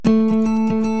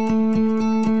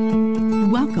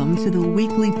Welcome to the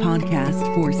weekly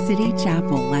podcast for City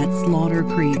Chapel at Slaughter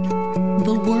Creek,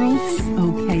 the world's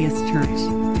okayest church,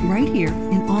 right here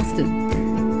in Austin.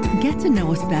 Get to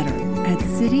know us better at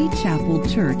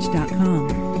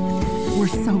citychapelchurch.com. We're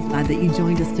so glad that you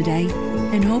joined us today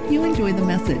and hope you enjoy the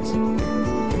message.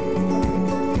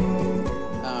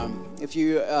 If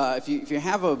you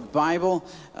have a Bible,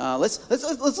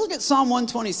 let's look at Psalm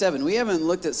 127. We haven't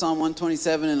looked at Psalm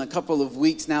 127 in a couple of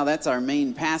weeks now. That's our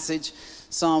main passage.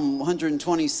 Psalm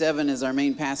 127 is our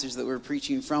main passage that we're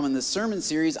preaching from in this sermon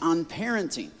series on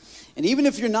parenting. And even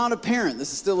if you're not a parent,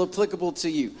 this is still applicable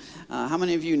to you. How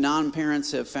many of you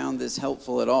non-parents have found this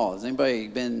helpful at all? Has anybody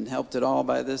been helped at all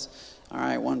by this? All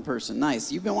right, one person.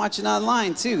 Nice. You've been watching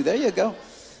online too. There you go.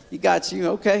 You got you.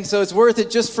 Okay. So it's worth it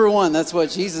just for one. That's what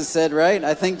Jesus said, right?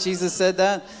 I think Jesus said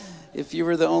that. If you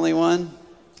were the only one.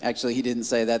 Actually, he didn't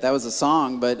say that. That was a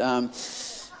song. But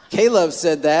Caleb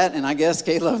said that. And I guess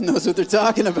Caleb knows what they're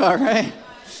talking about, right?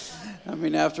 I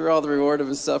mean, after all, the reward of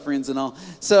his sufferings and all.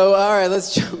 So, all right,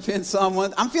 let's jump in Psalm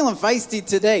 1. I'm feeling feisty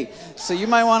today, so you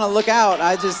might want to look out.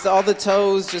 All the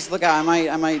toes, just look out.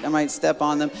 I might step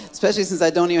on them, especially since I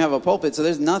don't even have a pulpit. So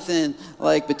there's nothing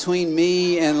like between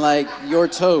me and like your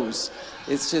toes.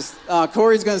 It's just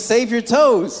Corey's going to save your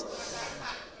toes.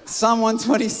 Psalm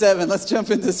 127. Let's jump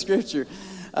into Scripture.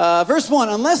 Verse 1,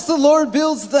 unless the Lord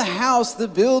builds the house, the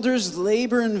builders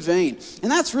labor in vain.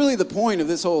 And that's really the point of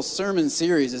this whole sermon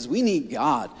series, is we need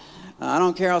God. I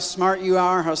don't care how smart you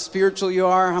are, how spiritual you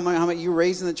are, how much you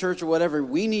raised in the church or whatever.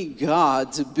 We need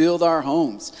God to build our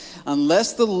homes.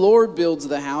 Unless the Lord builds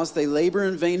the house, they labor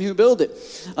in vain who build it.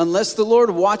 Unless the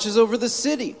Lord watches over the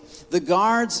city, the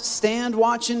guards stand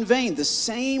watch in vain. The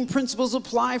same principles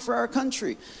apply for our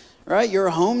country. Right? Your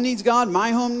home needs God.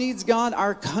 My home needs God.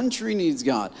 Our country needs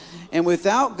God. And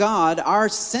without God, our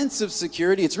sense of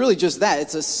security, it's really just that.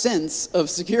 It's a sense of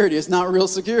security. It's not real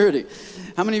security.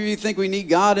 How many of you think we need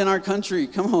God in our country?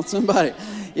 Come on, somebody.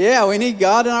 Yeah, we need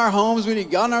God in our homes. We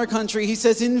need God in our country. He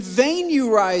says, in vain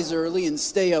you rise early and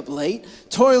stay up late,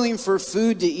 toiling for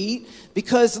food to eat.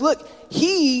 Because, look,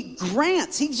 he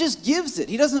grants. He just gives it.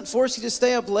 He doesn't force you to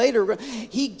stay up late.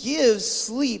 He gives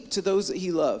sleep to those that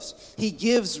he loves. He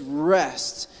gives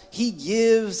rest. He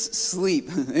gives sleep.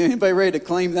 Anybody ready to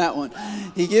claim that one?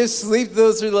 He gives sleep to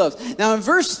those he loves. Now, in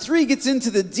verse 3 gets into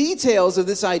the details of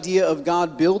this idea of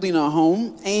God building a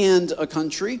home and a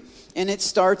country. And it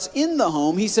starts in the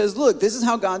home. He says, look, this is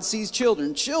how God sees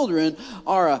children. Children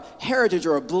are a heritage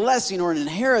or a blessing or an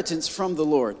inheritance from the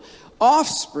Lord.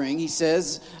 Offspring, he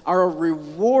says, are a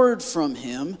reward from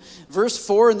him. Verse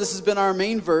 4, and this has been our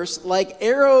main verse, like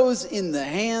arrows in the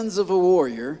hands of a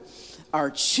warrior are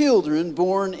children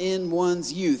born in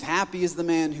one's youth. Happy is the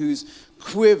man whose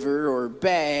quiver or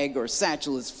bag or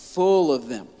satchel is full of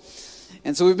them.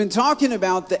 And so we've been talking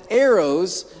about the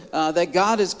arrows that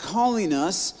God is calling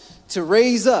us to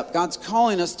raise up. God's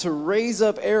calling us to raise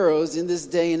up arrows in this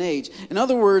day and age. In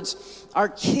other words, our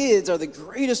kids are the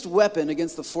greatest weapon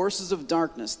against the forces of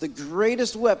darkness, the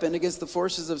greatest weapon against the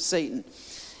forces of Satan.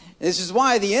 This is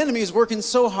why the enemy is working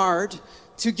so hard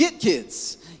to get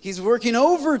kids. He's working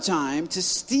overtime to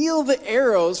steal the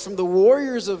arrows from the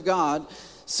warriors of God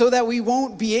so that we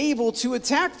won't be able to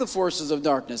attack the forces of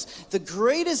darkness. The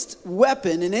greatest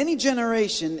weapon in any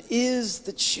generation is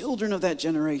the children of that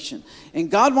generation.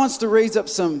 And God wants to raise up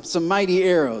some mighty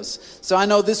arrows. So I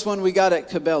know this one we got at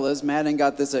Cabela's. Madden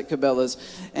got this at Cabela's.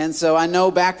 And so I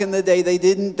know back in the day they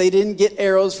didn't get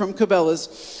arrows from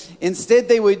Cabela's. Instead,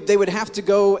 they would have to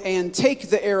go and take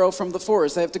the arrow from the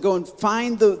forest. They have to go and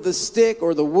find the stick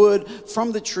or the wood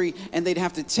from the tree, and they'd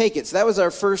have to take it. So that was our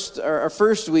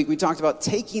first week. We talked about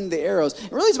taking the arrows.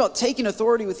 It really is about taking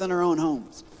authority within our own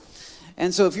homes.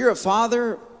 And so if you're a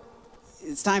father,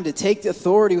 it's time to take the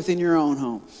authority within your own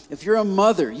home. If you're a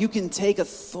mother, you can take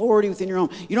authority within your own.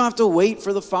 You don't have to wait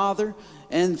for the father.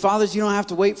 And fathers, you don't have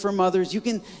to wait for mothers. You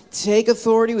can take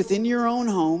authority within your own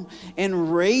home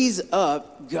and raise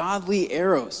up godly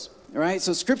arrows. All right,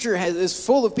 so Scripture is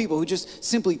full of people who just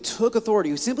simply took authority,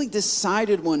 who simply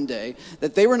decided one day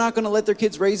that they were not going to let their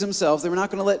kids raise themselves. They were not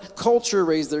going to let culture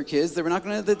raise their kids. They were not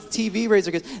going to let the TV raise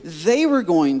their kids. They were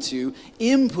going to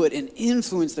input and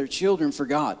influence their children for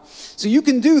God. So you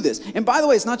can do this. And by the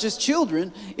way, it's not just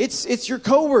children. It's your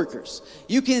coworkers.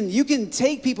 You can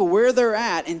take people where they're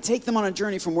at and take them on a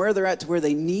journey from where they're at to where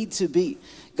they need to be.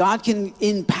 God can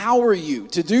empower you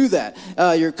to do that.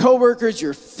 Your coworkers,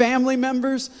 your family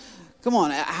members. Come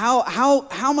on,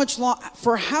 how much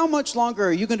longer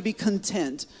are you going to be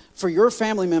content for your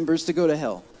family members to go to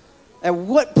hell? At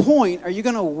what point are you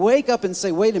going to wake up and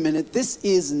say, wait a minute, this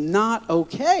is not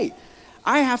okay?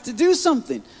 I have to do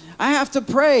something. I have to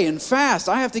pray and fast.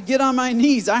 I have to get on my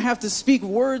knees. I have to speak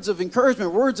words of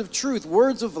encouragement, words of truth,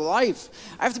 words of life.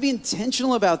 I have to be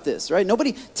intentional about this, right?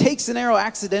 Nobody takes an arrow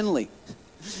accidentally.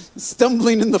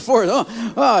 Stumbling in the forest.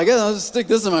 I guess I'll just stick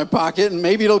this in my pocket and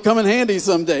maybe it'll come in handy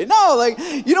someday. No, like,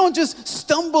 you don't just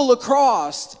stumble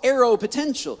across arrow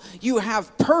potential. You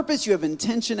have purpose, you have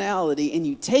intentionality, and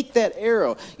you take that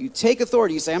arrow. You take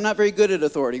authority. You say, I'm not very good at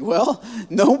authority. Well,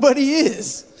 nobody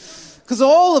is. Because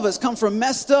all of us come from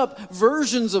messed up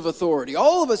versions of authority.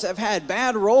 All of us have had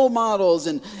bad role models.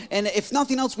 And if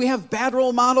nothing else, we have bad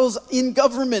role models in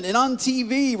government and on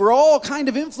TV. We're all kind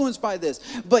of influenced by this.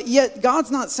 But yet, God's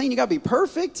not saying you got to be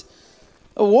perfect.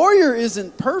 A warrior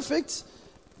isn't perfect.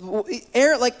 Like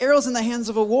arrows in the hands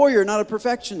of a warrior, not a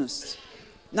perfectionist.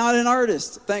 Not an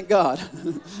artist, thank God.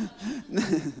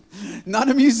 Not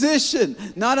a musician.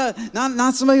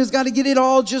 Not somebody who's got to get it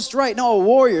all just right. No, a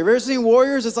warrior. Have you ever seen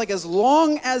warriors? It's like as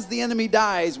long as the enemy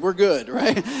dies, we're good,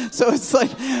 right? So it's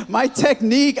like my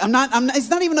technique. It's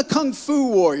not even a kung fu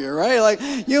warrior, right? Like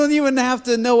you don't even have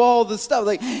to know all the stuff.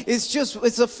 Like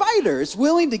it's a fighter. It's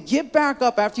willing to get back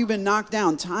up after you've been knocked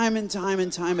down time and time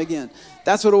and time again.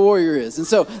 That's what a warrior is. And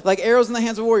so, like arrows in the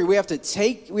hands of a warrior, we have to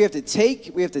take it, we have to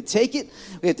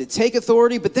take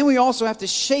authority, but then we also have to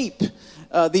shape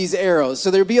these arrows.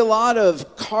 So there'll be a lot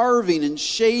of carving and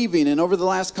shaving. And over the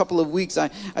last couple of weeks, I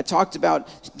talked about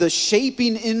the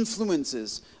shaping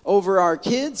influences over our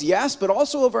kids, yes, but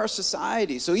also over our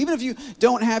society. So even if you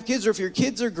don't have kids or if your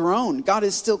kids are grown, God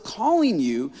is still calling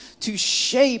you to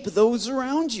shape those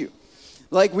around you.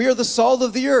 Like we are the salt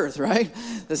of the earth, right?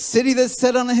 The city that's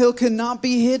set on a hill cannot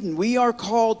be hidden. We are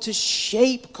called to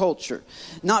shape culture,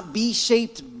 not be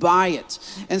shaped by it.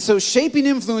 And so shaping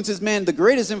influences, man, the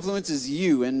greatest influence is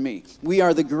you and me. We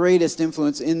are the greatest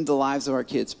influence in the lives of our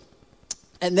kids.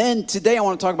 And then today I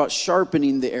want to talk about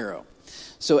sharpening the arrow.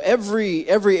 So every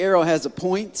arrow has a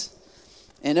point,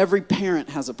 and every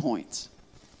parent has a point.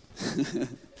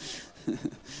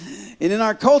 And in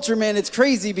our culture, man, it's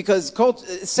crazy because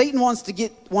Satan wants to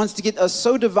get us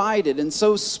so divided and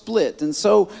so split and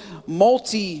so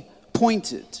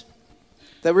multi-pointed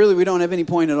that really we don't have any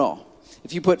point at all.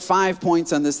 If you put 5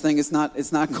 points on this thing, it's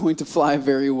not going to fly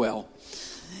very well.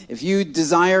 If you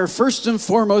desire first and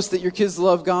foremost that your kids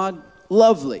love God,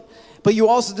 lovely. But you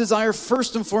also desire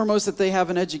first and foremost that they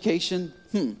have an education.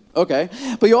 Okay.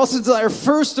 But you also desire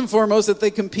first and foremost that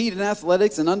they compete in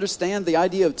athletics and understand the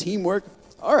idea of teamwork.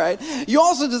 All right. You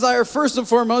also desire first and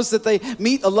foremost that they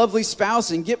meet a lovely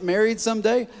spouse and get married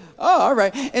someday. Oh, all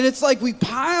right. And it's like we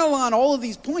pile on all of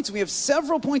these points. We have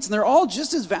several points, and they're all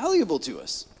just as valuable to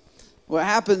us. What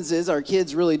happens is our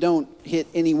kids really don't hit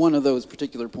any one of those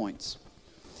particular points.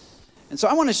 And so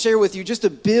I want to share with you just a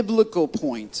biblical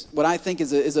point, what I think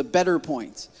is a better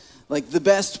point, like the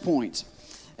best point.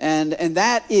 And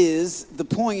that is the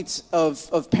point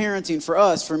of parenting for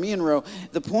us, for me and Ro.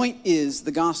 The point is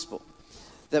the gospel.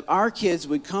 That our kids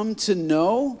would come to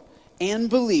know and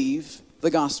believe the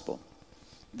gospel.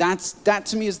 That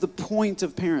to me is the point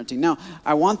of parenting. Now,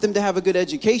 I want them to have a good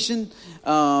education.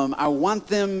 I want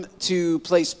them to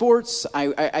play sports.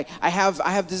 I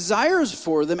have desires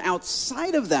for them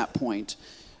outside of that point.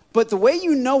 But the way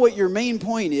you know what your main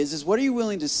point is what are you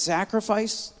willing to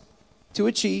sacrifice to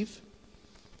achieve?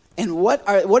 And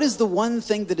what is the one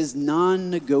thing that is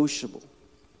non-negotiable?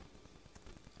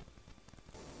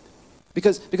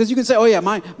 Because you can say, oh yeah,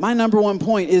 my number one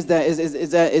point is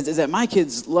that my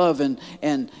kids love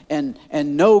and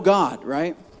know God,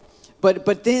 right?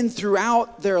 But then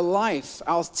throughout their life,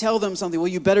 I'll tell them something. Well,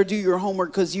 you better do your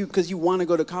homework because you want to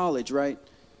go to college, right?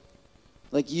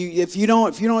 Like if you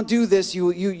don't do this,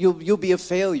 you'll be a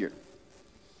failure.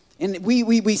 And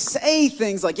we say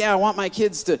things like, yeah, I want my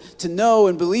kids to know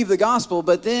and believe the gospel,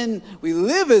 but then we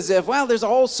live as if, well, there's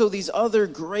also these other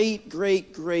great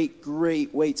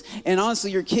weights. And honestly,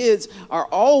 your kids are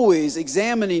always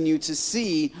examining you to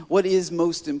see what is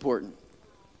most important.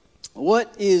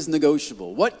 What is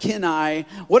negotiable? What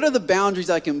are the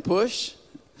boundaries I can push?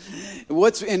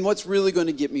 What's really going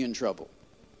to get me in trouble?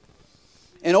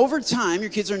 And over time, your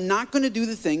kids are not going to do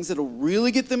the things that will really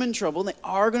get them in trouble. They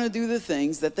are going to do the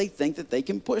things that they think that they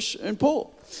can push and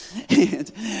pull.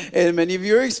 And many of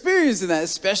you are experiencing that,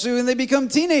 especially when they become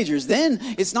teenagers. Then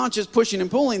it's not just pushing and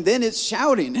pulling. Then it's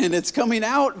shouting, and it's coming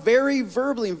out very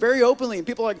verbally and very openly. And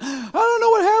people are like, I don't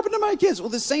know what happened to my kids. Well,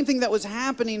 the same thing that was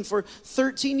happening for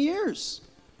 13 years.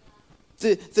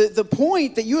 The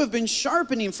point that you have been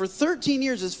sharpening for 13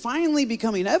 years is finally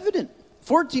becoming evident.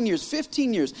 14 years,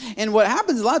 15 years. And what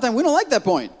happens a lot of times, we don't like that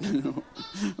point.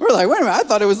 We're like, wait a minute, I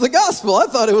thought it was the gospel. I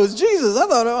thought it was Jesus.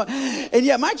 And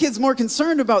yet my kid's more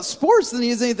concerned about sports than he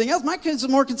is anything else. My kid's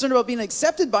more concerned about being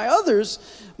accepted by others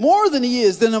more than he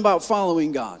is than about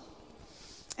following God.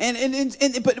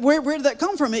 But where did that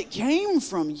come from? It came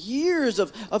from years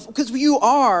of because you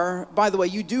are, by the way,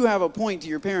 you do have a point to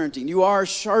your parenting. You are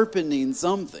sharpening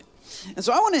something. And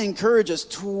so I want to encourage us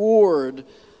toward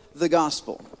the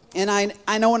gospel. And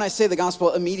I know when I say the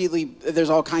gospel, immediately there's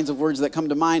all kinds of words that come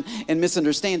to mind and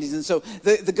misunderstandings. And so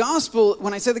the gospel,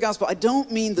 when I say the gospel, I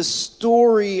don't mean the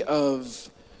story of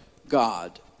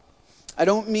God. I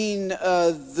don't mean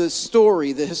the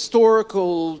story, the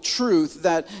historical truth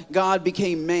that God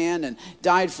became man and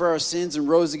died for our sins and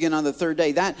rose again on the third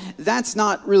day. That's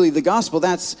not really the gospel.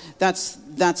 That's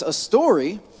a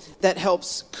story that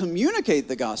helps communicate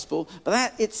the gospel, but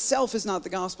that itself is not the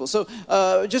gospel. So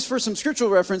just for some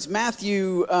scriptural reference,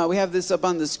 Matthew, we have this up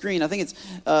on the screen. I think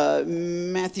it's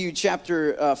Matthew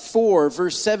chapter 4,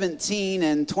 verse 17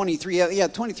 and 23. Yeah,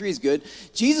 23 is good.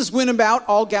 Jesus went about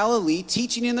all Galilee,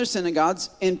 teaching in their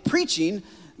synagogues and preaching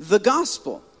the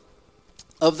gospel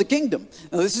of the kingdom.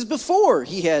 Now, this is before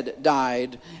he had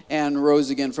died and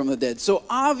rose again from the dead. So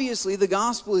obviously the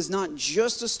gospel is not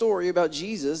just a story about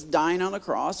Jesus dying on a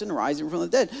cross and rising from the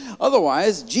dead.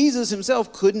 Otherwise, Jesus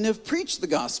himself couldn't have preached the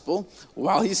gospel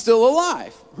while he's still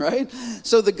alive, right?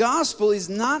 So the gospel is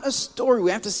not a story.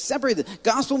 We have to separate it.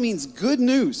 Gospel means good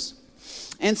news.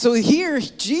 And so here,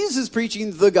 Jesus is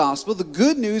preaching the gospel, the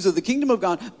good news of the kingdom of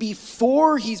God,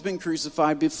 before he's been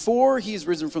crucified, before he's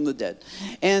risen from the dead.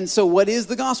 And so what is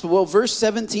the gospel? Well, verse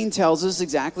 17 tells us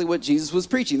exactly what Jesus was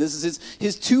preaching. This is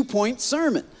his 2-point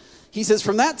sermon. He says,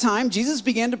 from that time, Jesus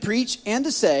began to preach and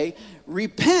to say,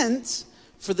 repent,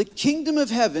 for the kingdom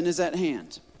of heaven is at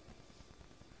hand.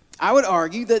 I would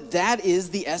argue that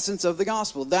is the essence of the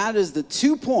gospel. That is the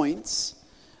 2 points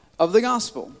of the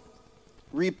gospel.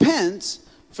 Repent,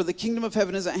 for the kingdom of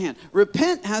heaven is at hand.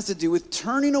 Repent has to do with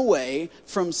turning away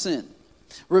from sin.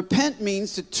 Repent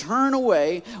means to turn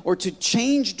away or to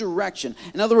change direction.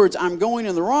 In other words, I'm going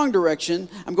in the wrong direction.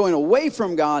 I'm going away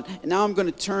from God, and now I'm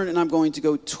going to turn and I'm going to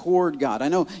go toward God. I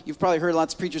know you've probably heard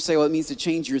lots of preachers say, well, it means to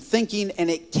change your thinking, and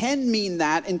it can mean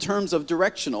that in terms of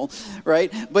directional,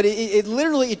 right? But it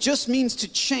literally just means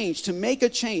to change, to make a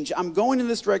change. I'm going in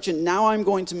this direction. Now I'm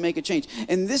going to make a change.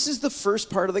 And this is the first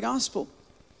part of the gospel.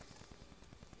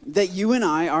 That you and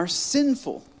I are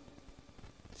sinful.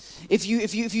 If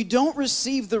you don't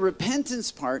receive the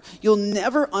repentance part, you'll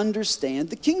never understand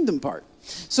the kingdom part.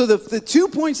 So the 2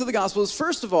 points of the gospel is,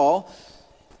 first of all,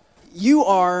 you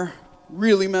are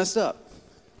really messed up.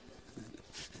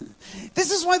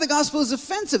 This is why the gospel is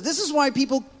offensive. This is why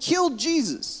people killed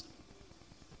Jesus.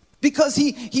 Because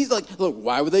he's like, look,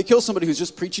 why would they kill somebody who's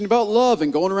just preaching about love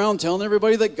and going around telling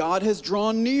everybody that God has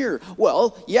drawn near?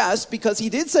 Well, yes, because he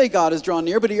did say God has drawn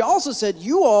near, but he also said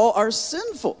you all are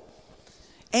sinful.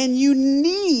 And you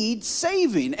need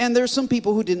saving. And there's some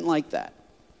people who didn't like that.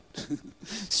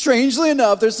 Strangely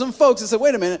enough, there's some folks that said,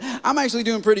 wait a minute, I'm actually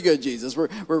doing pretty good, Jesus.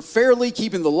 We're fairly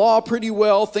keeping the law pretty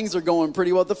well. Things are going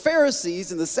pretty well. The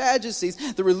Pharisees and the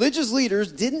Sadducees, the religious leaders,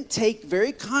 didn't take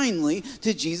very kindly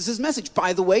to Jesus' message.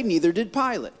 By the way, neither did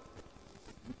Pilate.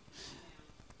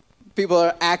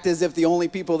 People act as if the only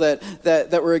people that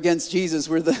were against Jesus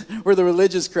were the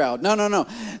religious crowd. No.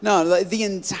 The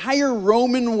entire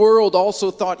Roman world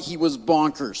also thought he was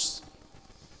bonkers.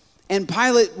 And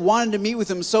Pilate wanted to meet with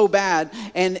him so bad,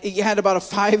 and he had about a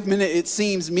 5-minute, it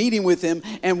seems, meeting with him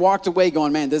and walked away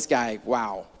going, man, this guy,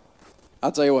 wow.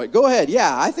 I'll tell you what, go ahead.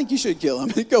 Yeah, I think you should kill him.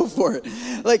 Go for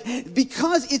it.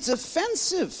 Because it's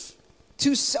offensive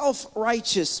to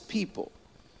self-righteous people.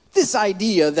 This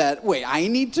idea that, wait, I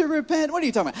need to repent? What are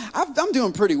you talking about? I'm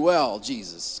doing pretty well,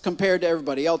 Jesus. Compared to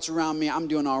everybody else around me, I'm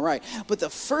doing all right. But the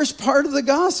first part of the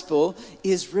gospel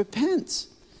is repent.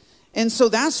 And so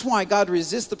that's why God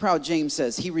resists the proud, James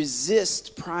says. He resists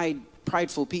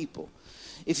prideful people.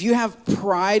 If you have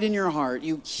pride in your heart,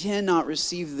 you cannot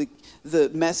receive the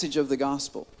message of the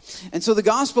gospel. And so the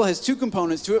gospel has 2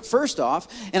 components to it. First off,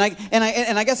 and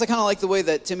I guess I kind of like the way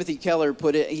that Timothy Keller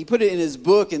put it. He put it in his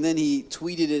book, and then he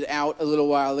tweeted it out a little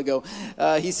while ago.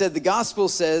 He said, the gospel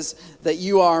says that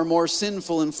you are more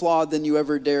sinful and flawed than you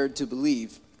ever dared to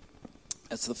believe.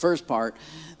 That's the first part.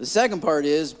 The second part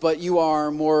is, but you are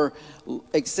more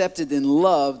accepted and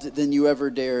loved than you ever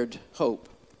dared hope.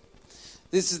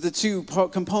 This is the 2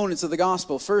 components of the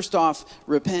gospel. First off,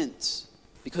 repent,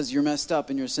 because you're messed up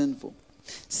and you're sinful.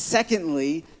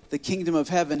 Secondly, the kingdom of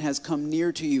heaven has come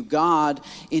near to you. God,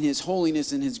 in his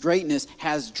holiness and his greatness,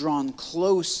 has drawn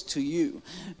close to you.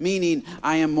 Meaning,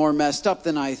 I am more messed up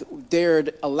than I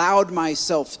allowed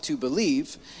myself to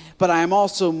believe, but I am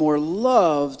also more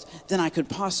loved than I could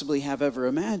possibly have ever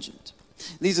imagined.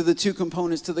 These are the two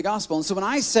components to the gospel. And so when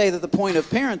I say that the point of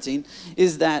parenting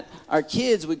is that our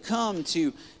kids would come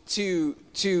to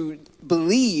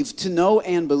believe, to know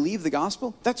and believe the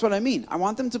gospel, that's what I mean. I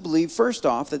want them to believe, first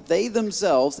off, that they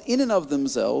themselves, in and of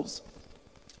themselves,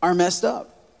 are messed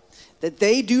up. That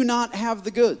they do not have the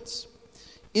goods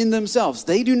in themselves.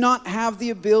 They do not have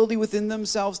the ability within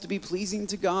themselves to be pleasing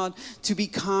to God, to be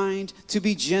kind, to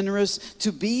be generous,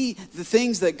 to be the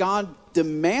things that God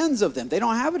demands of them. They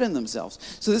don't have it in themselves.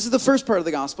 So this is the first part of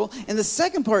the gospel. And the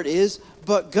second part is,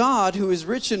 but God, who is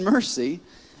rich in mercy,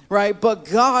 right? But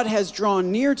God has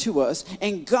drawn near to us,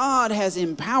 and God has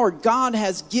empowered, God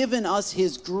has given us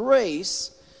his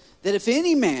grace, that if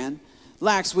any man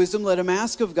lacks wisdom, let him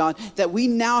ask of God, that we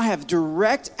now have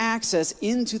direct access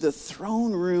into the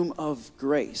throne room of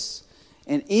grace.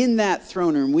 And in that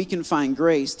throne room, we can find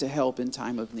grace to help in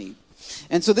time of need.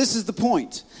 And so this is the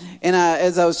point. And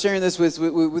as I was sharing this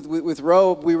with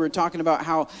Ro, we were talking about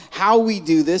how we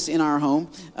do this in our home.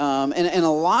 And a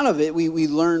lot of it we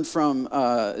learned from,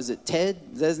 is it Ted?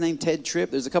 Is that his name? Ted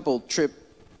Tripp? There's a couple Tripp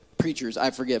preachers, I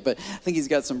forget, but I think he's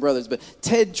got some brothers. But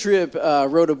Ted Tripp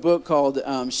wrote a book called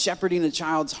Shepherding a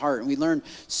Child's Heart. And we learned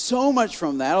so much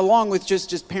from that, along with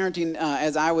just parenting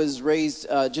as I was raised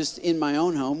just in my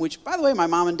own home, which, by the way, my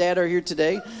mom and dad are here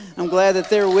today. I'm glad that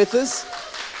they're with us.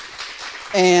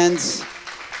 And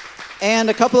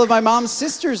a couple of my mom's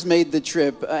sisters made the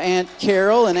trip. Aunt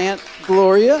Carol and Aunt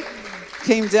Gloria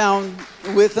came down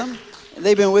with them.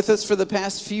 They've been with us for the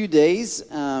past few days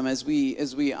as we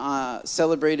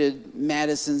celebrated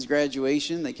Madison's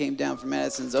graduation. They came down from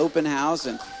Madison's open house,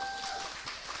 and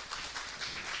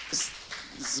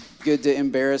it's good to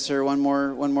embarrass her one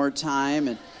more time.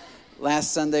 And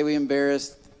last Sunday we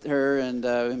embarrassed her and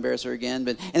embarrass her again.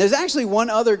 And there's actually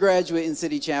one other graduate in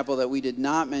City Chapel that we did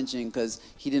not mention because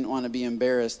he didn't want to be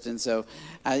embarrassed. And so,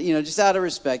 just out of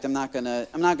respect, I'm not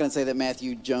gonna say that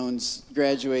Matthew Jones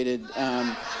graduated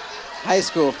high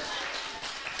school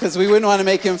because we wouldn't want to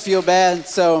make him feel bad.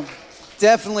 So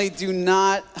definitely do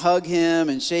not hug him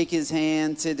and shake his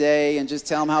hand today and just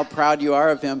tell him how proud you are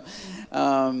of him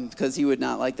because he would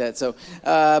not like that. So,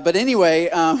 but anyway.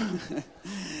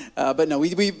 But no, we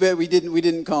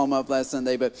didn't call him up last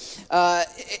Sunday. But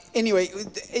anyway,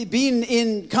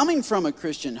 coming from a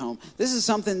Christian home, this is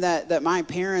something that my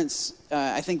parents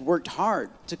I think worked hard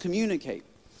to communicate.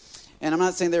 And I'm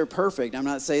not saying they're perfect. I'm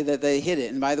not saying that they hit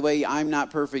it. And by the way, I'm not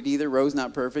perfect either. Ro's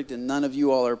not perfect, and none of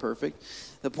you all are perfect.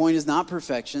 The point is not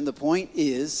perfection. The point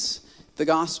is the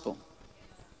gospel.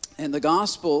 And the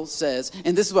gospel says,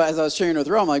 and this is what, as I was sharing with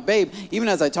Ro, I'm like, babe, even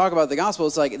as I talk about the gospel,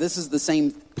 it's like this is the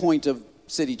same point of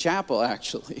City Chapel,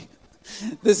 actually.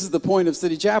 This is the point of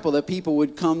City Chapel, that people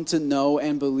would come to know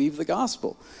and believe the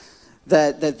gospel.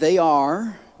 That they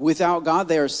are, without God,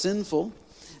 they are sinful.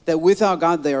 That without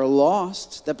God, they are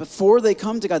lost. That before they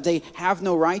come to God, they have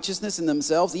no righteousness in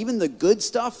themselves. Even the good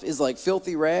stuff is like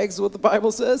filthy rags, what the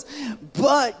Bible says.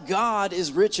 But God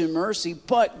is rich in mercy.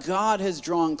 But God has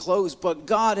drawn close. But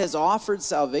God has offered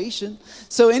salvation.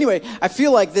 So anyway, I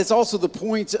feel like that's also the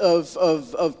point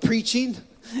of preaching.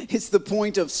 It's the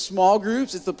point of small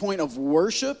groups. It's the point of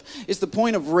worship. It's the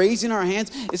point of raising our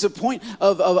hands. It's a point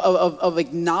of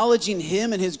acknowledging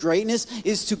him and his greatness,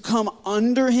 is to come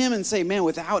under him and say, man,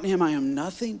 without him I am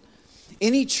nothing.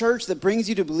 Any church that brings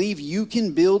you to believe you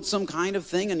can build some kind of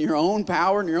thing in your own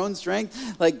power and your own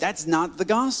strength, like that's not the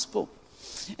gospel.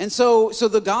 And so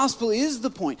the gospel is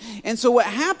the point. And so what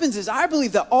happens is, I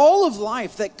believe that all of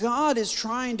life, that God is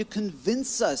trying to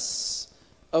convince us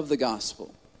of the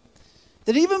gospel.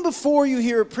 That even before you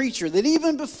hear a preacher, that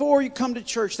even before you come to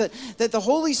church, that the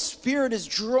Holy Spirit is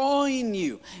drawing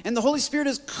you, and the Holy Spirit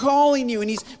is calling you, and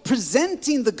he's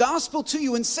presenting the gospel to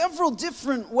you in several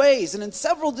different ways and in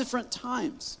several different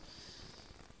times.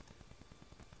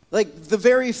 Like the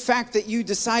very fact that you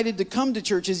decided to come to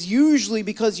church is usually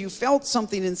because you felt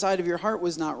something inside of your heart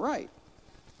was not right.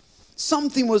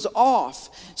 Something was off.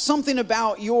 Something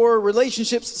about your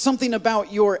relationships, something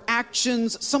about your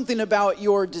actions, something about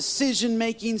your decision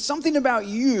making, something about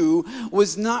you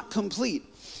was not complete.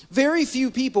 Very few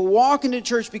people walk into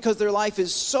church because their life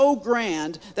is so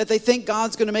grand that they think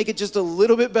God's going to make it just a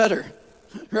little bit better.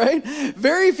 Right?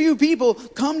 Very few people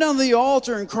come down to the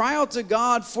altar and cry out to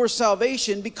God for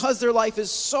salvation because their life is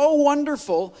so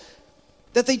wonderful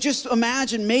That they just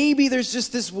imagine maybe there's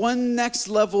just this one next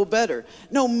level better.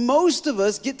 No, most of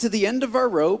us get to the end of our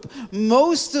rope.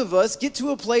 Most of us get to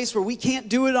a place where we can't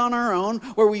do it on our own,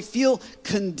 where we feel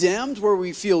condemned, where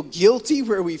we feel guilty,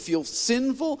 where we feel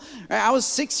sinful. I was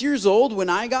 6 years old when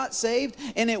I got saved,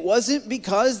 and it wasn't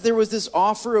because there was this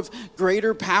offer of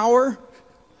greater power.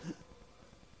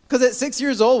 Because at 6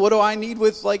 years old, what do I need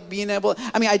with like being able,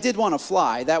 I mean, I did want to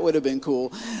fly. That would have been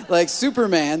cool. Like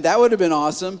Superman, that would have been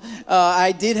awesome.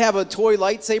 I did have a toy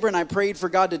lightsaber, and I prayed for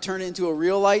God to turn it into a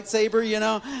real lightsaber, you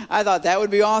know. I thought that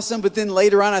would be awesome. But then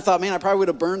later on, I thought, man, I probably would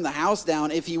have burned the house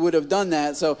down if he would have done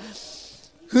that. So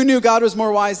who knew God was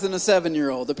more wise than a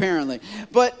 7-year-old, apparently.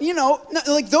 But, you know,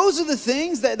 like those are the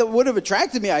things that would have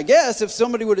attracted me, I guess, if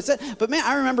somebody would have said. But, man,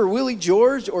 I remember Willie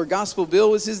George, or Gospel Bill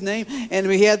was his name, and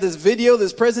we had this video,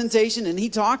 this presentation, and he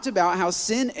talked about how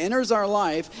sin enters our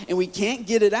life and we can't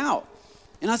get it out.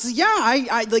 And I said, yeah,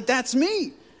 I like that's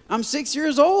me. I'm 6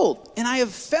 years old, and I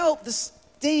have felt the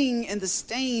sting and the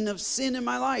stain of sin in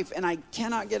my life, and I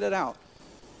cannot get it out.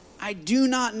 I do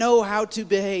not know how to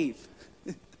behave.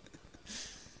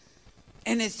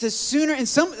 And it's the sooner, and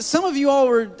some of you all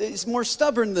were more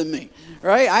stubborn than me,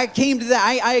 right? I came to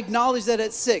that, I acknowledged that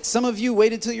at 6. Some of you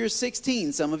waited till you're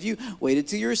 16. Some of you waited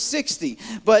till you're 60.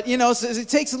 But, you know, so it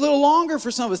takes a little longer for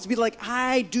some of us to be like,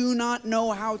 I do not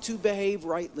know how to behave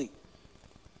rightly.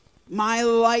 My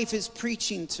life is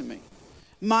preaching to me.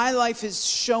 My life is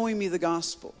showing me the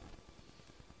gospel.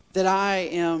 That I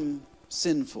am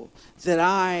sinful. That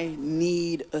I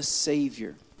need a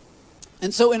Savior.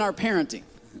 And so in our parenting,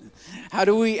 How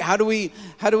do we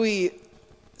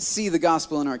see the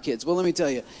gospel in our kids? Well, let me tell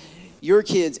you, your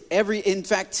kids in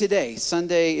fact today,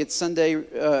 Sunday,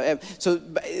 so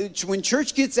when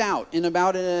church gets out in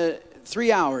about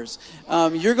 3 hours,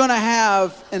 you're going to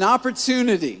have an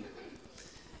opportunity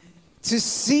to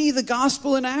see the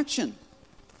gospel in action.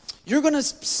 You're going to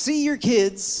see your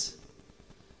kids,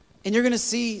 and you're going to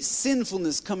see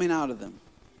sinfulness coming out of them.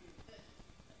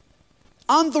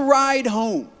 On the ride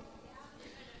home.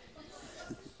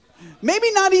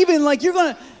 Maybe not even like you're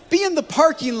going to be in the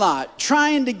parking lot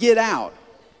trying to get out.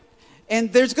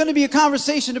 And there's going to be a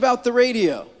conversation about the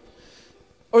radio.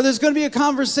 Or there's going to be a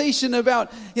conversation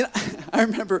about, you know, I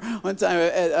remember one time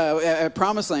at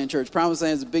Promised Land Church. Promised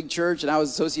Land is a big church, and I was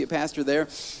associate pastor there.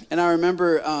 And I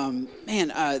remember,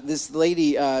 this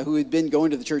lady who had been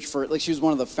going to the church for, like, she was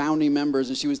one of the founding members,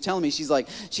 and she was telling me, she's like,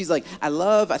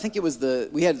 I think it was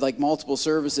we had like multiple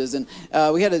services, and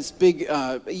we had this big,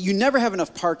 you never have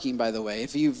enough parking, by the way,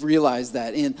 if you've realized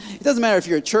that. And it doesn't matter if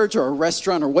you're a church or a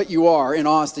restaurant or what you are in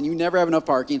Austin, you never have enough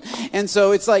parking. And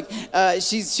so it's like,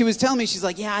 she was telling me, she's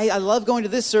like, yeah, I love going to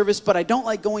this service, but I don't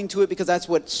like going to it because that's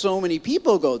what so many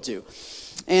people go to.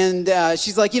 And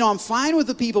she's like, you know, I'm fine with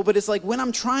the people, but it's like when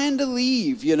I'm trying to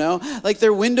leave, you know, like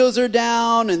their windows are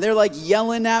down and they're like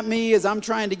yelling at me as I'm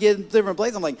trying to get in a different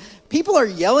place. I'm like, people are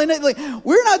yelling at, like,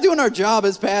 we're not doing our job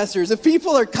as pastors. If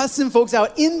people are cussing folks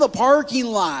out in the parking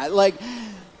lot, like,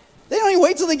 they don't even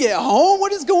wait till they get home.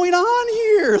 What is going on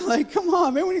here? Like, come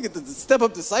on, man, we need to get to step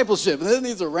up discipleship, and this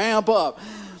needs to ramp up.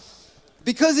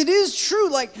 Because it is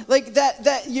true, like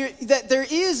that there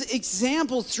is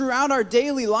examples throughout our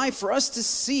daily life for us to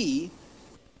see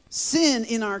sin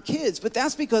in our kids. But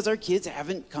that's because our kids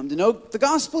haven't come to know the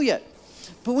gospel yet.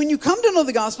 But when you come to know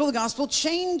the gospel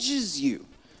changes you.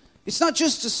 It's not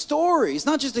just a story. It's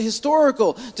not just a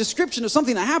historical description of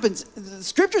something that happens. The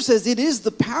scripture says it is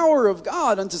the power of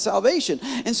God unto salvation.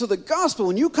 And so the gospel,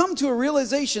 when you come to a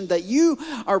realization that you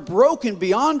are broken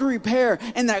beyond repair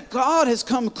and that God has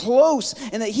come close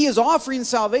and that he is offering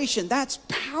salvation, that's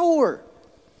power.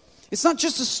 It's not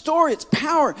just a story, it's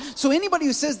power. So anybody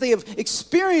who says they have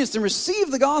experienced and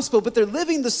received the gospel, but they're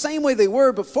living the same way they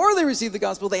were before they received the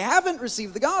gospel, they haven't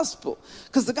received the gospel.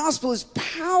 Because the gospel is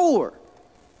power.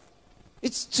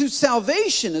 It's to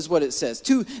salvation is what it says.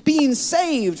 To being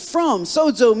saved from.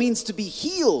 Sozo means to be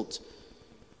healed.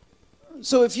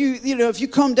 So if you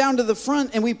come down to the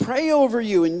front and we pray over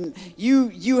you and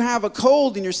you have a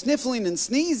cold and you're sniffling and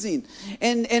sneezing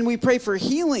and we pray for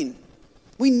healing.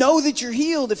 We know that you're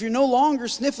healed if you're no longer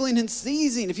sniffling and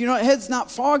sneezing, if your head's not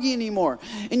foggy anymore.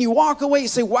 And you walk away, you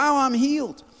say, wow, I'm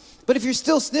healed. But if you're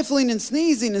still sniffling and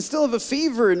sneezing and still have a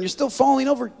fever and you're still falling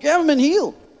over, you haven't been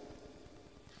healed.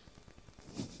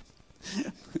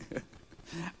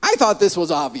 I thought this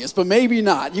was obvious, but maybe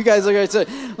not. You guys are going to say,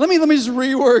 let me just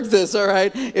rework this, all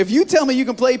right? If you tell me you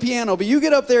can play piano, but you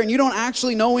get up there and you don't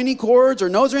actually know any chords or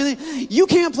notes or anything, you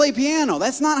can't play piano.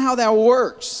 That's not how that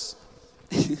works.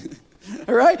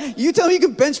 All right? You tell me you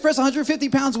can bench press 150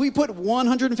 pounds, we put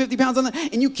 150 pounds on that,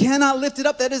 and you cannot lift it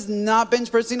up. That is not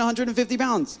bench pressing 150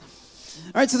 pounds.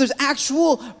 All right, so there's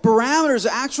actual parameters,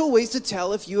 actual ways to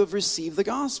tell if you have received the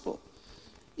gospel.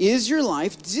 Is your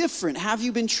life different? Have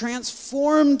you been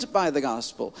transformed by the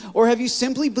gospel? Or have you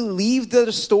simply believed that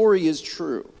a story is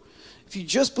true? If you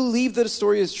just believe that a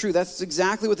story is true, that's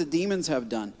exactly what the demons have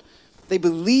done. They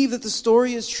believe that the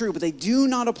story is true, but they do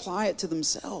not apply it to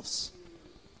themselves.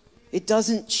 It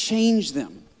doesn't change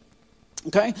them.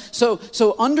 Okay? So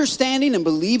understanding and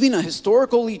believing a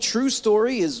historically true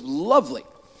story is lovely.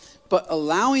 But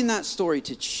allowing that story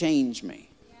to change me,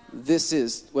 this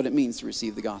is what it means to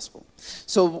receive the gospel.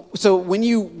 So when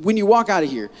you walk out of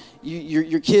here,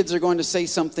 your kids are going to say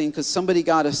something because somebody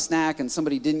got a snack and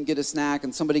somebody didn't get a snack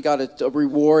and somebody got a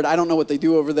reward. I don't know what they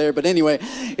do over there, but anyway,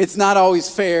 it's not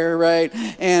always fair, right?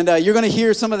 And you're going to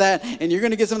hear some of that, and you're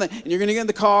going to get some of that, and you're going to get in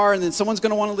the car, and then someone's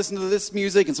going to want to listen to this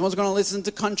music, and someone's going to listen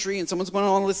to country, and someone's going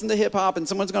to want to listen to hip hop, and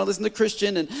someone's going to listen to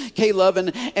Christian and K-Love,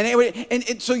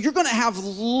 and so you're going to have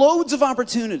loads of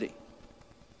opportunity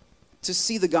to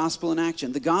see the gospel in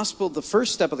action. The gospel, the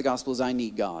first step of the gospel is I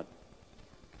need God.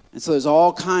 And so there's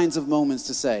all kinds of moments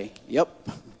to say, yep,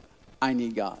 I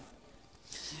need God.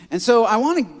 And so I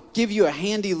want to give you a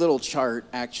handy little chart,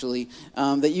 actually,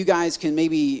 that you guys can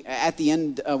maybe, at the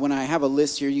end, when I have a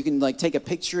list here, you can like take a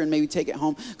picture and maybe take it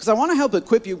home. Because I want to help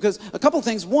equip you, because a couple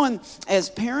things. One, as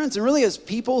parents and really as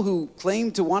people who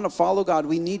claim to want to follow God,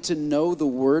 we need to know the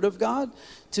Word of God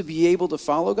to be able to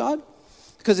follow God.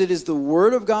 Because it is the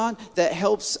Word of God that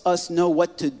helps us know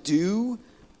what to do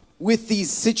with these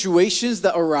situations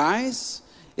that arise.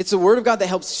 It's the Word of God that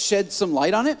helps shed some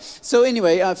light on it. So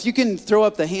anyway, if you can throw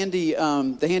up the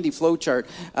handy flow chart,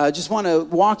 I just want to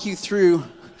walk you through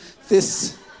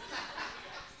this.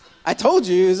 I told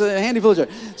you it was a handy flow chart.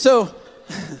 So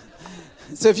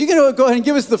if you can go ahead and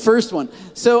give us the first one.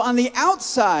 So on the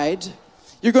outside,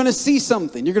 you're going to see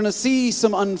something. You're going to see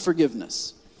some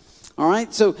unforgiveness. All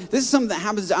right, so this is something that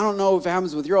happens. I don't know if it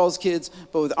happens with your all's kids,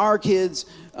 but with our kids,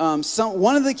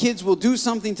 one of the kids will do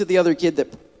something to the other kid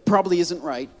that probably isn't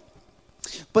right.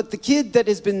 But the kid that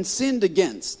has been sinned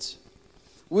against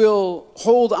will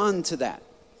hold on to that.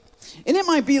 And it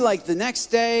might be like the next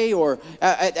day or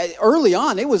early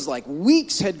on, it was like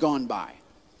weeks had gone by.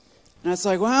 And it's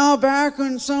like, well, back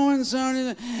when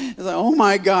so-and-so, it's like, oh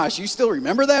my gosh, you still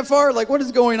remember that far? Like, what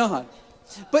is going on?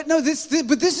 But no, this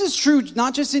is true,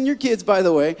 not just in your kids, by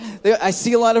the way. I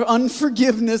see a lot of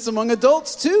unforgiveness among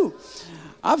adults, too.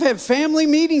 I've had family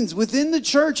meetings within the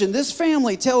church, and this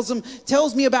family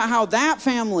tells me about how that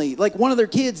family, like one of their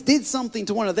kids, did something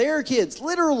to one of their kids,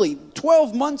 literally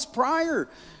 12 months prior.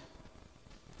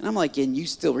 And I'm like, and you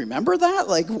still remember that?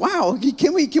 Like, wow,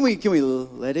 can we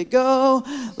let it go?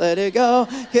 Let it go.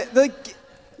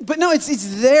 But no,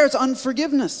 it's there. It's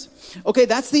unforgiveness. Okay,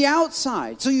 that's the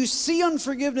outside. So you see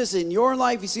unforgiveness in your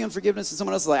life. You see unforgiveness in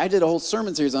someone else's life. I did a whole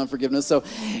sermon series on forgiveness. So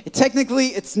technically,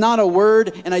 it's not a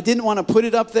word, and I didn't want to put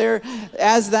it up there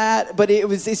as that. But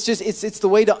it's the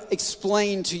way to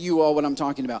explain to you all what I'm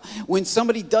talking about. When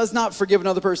somebody does not forgive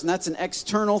another person, that's an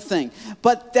external thing.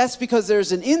 But that's because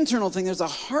there's an internal thing. There's a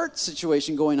heart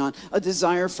situation going on, a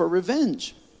desire for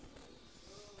revenge.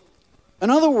 In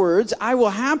other words, I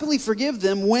will happily forgive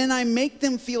them when I make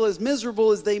them feel as miserable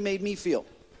as they made me feel.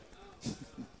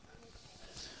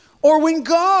 Or when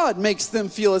God makes them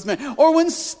feel as miserable. Or when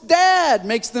Dad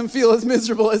makes them feel as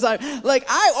miserable as I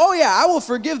will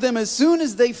forgive them as soon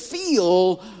as they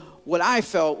feel what I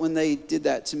felt when they did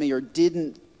that to me or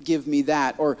didn't give me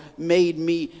that or made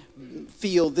me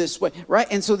feel this way, right?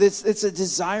 And so it's a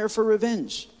desire for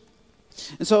revenge.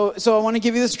 And so I want to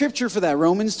give you the scripture for that,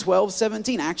 Romans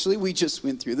 12:17. Actually, we just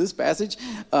went through this passage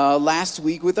last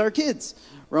week with our kids.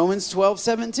 Romans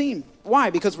 12:17. Why?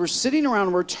 Because we're sitting around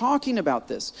and we're talking about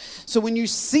this. So when you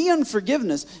see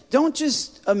unforgiveness, don't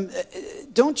just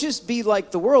be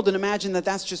like the world and imagine that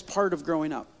that's just part of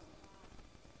growing up.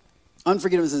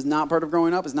 Unforgiveness is not part of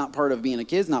growing up. It's not part of being a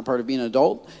kid. It's not part of being an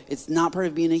adult. It's not part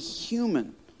of being a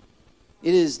human.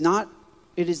 It is not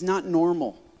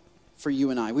normal for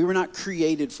you and I. We were not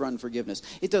created for unforgiveness.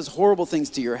 It does horrible things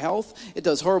to your health. It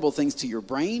does horrible things to your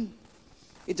brain.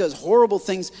 It does horrible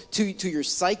things to your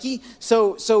psyche.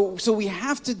 So we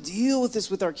have to deal with this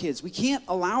with our kids. We can't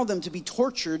allow them to be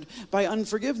tortured by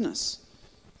unforgiveness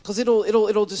because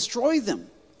it'll destroy them.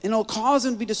 And it'll cause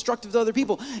them to be destructive to other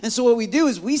people. And so what we do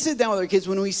is we sit down with our kids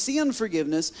when we see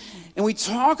unforgiveness and we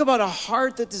talk about a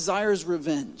heart that desires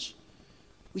revenge.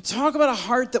 We talk about a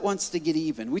heart that wants to get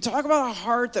even. We talk about a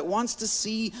heart that wants to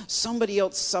see somebody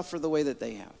else suffer the way that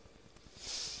they have.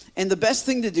 And the best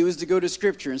thing to do is to go to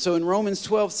Scripture. And so in Romans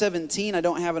 12:17, I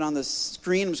don't have it on the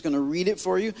screen. I'm just going to read it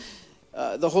for you.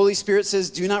 The Holy Spirit says,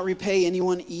 do not repay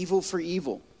anyone evil for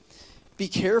evil. Be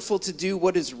careful to do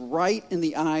what is right in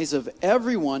the eyes of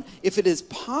everyone. If it is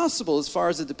possible, as far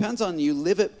as it depends on you,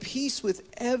 live at peace with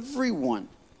everyone,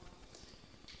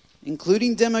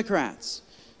 including Democrats.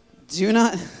 Do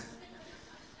not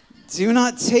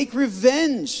take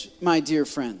revenge, my dear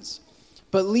friends,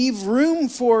 but leave room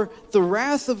for the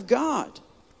wrath of God.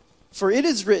 For it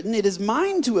is written, it is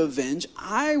mine to avenge,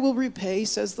 I will repay,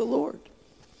 says the Lord.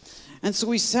 And so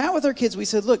we sat with our kids, we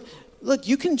said, look,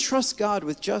 you can trust God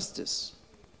with justice.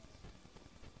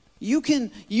 You can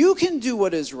do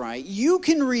what is right. You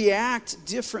can react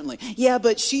differently. Yeah,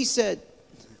 but she said,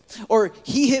 or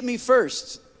he hit me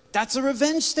first. That's a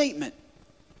revenge statement.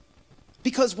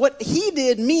 Because what he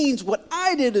did means what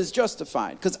I did is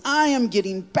justified. Because I am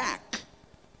getting back.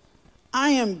 I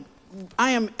am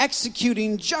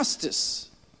executing justice.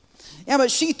 Yeah, but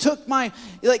she took my,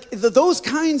 those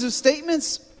kinds of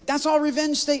statements, that's all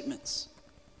revenge statements.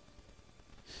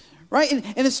 Right?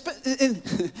 And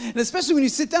especially when you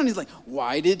sit down, he's like,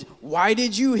 why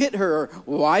did you hit her? Or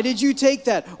why did you take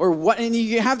that? Or what? And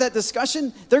you have that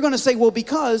discussion, they're going to say, well,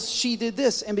 because she did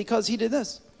this and because he did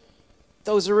this.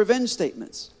 Those are revenge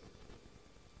statements.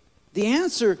 The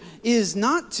answer is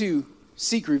not to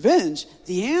seek revenge.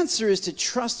 The answer is to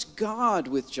trust God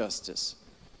with justice.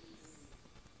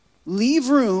 Leave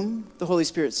room, the Holy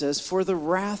Spirit says, for the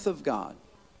wrath of God.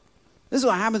 This is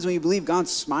what happens when you believe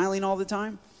God's smiling all the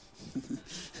time.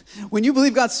 When you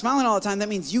believe God's smiling all the time, that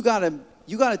means you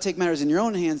gotta take matters in your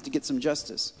own hands to get some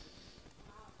justice.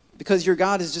 Because your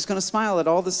God is just going to smile at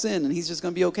all the sin and he's just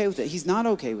going to be okay with it. He's not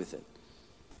okay with it.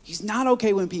 He's not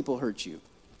okay when people hurt you.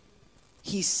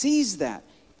 He sees that.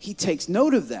 He takes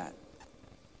note of that.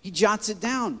 He jots it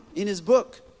down in his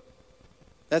book.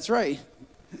 That's right.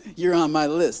 You're on my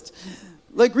list.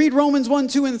 Like read Romans 1,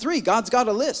 2, and 3. God's got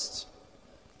a list.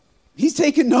 He's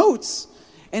taking notes.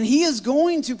 And he is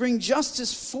going to bring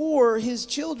justice for his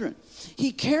children.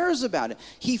 He cares about it.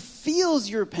 He feels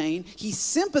your pain. He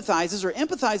sympathizes or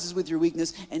empathizes with your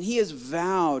weakness. And he has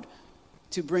vowed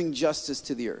to bring justice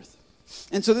to the earth.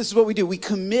 And so this is what we do. We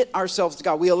commit ourselves to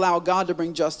God. We allow God to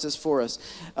bring justice for us.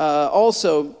 You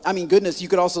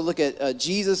could also look at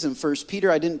Jesus in 1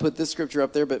 Peter. I didn't put this scripture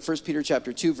up there, but 1 Peter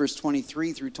chapter 2, verse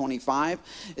 23 through 25.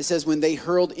 It says, when they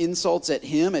hurled insults at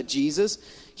him, at Jesus,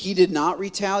 he did not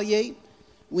retaliate.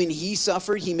 When he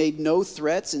suffered, he made no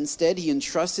threats. Instead, he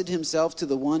entrusted himself to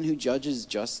the one who judges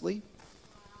justly.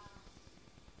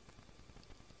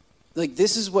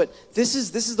 This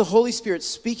is the Holy Spirit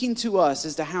speaking to us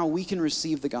as to how we can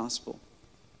receive the gospel.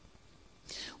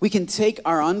 We can take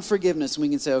our unforgiveness and we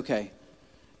can say, okay,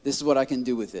 this is what I can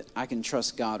do with it. I can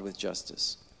trust God with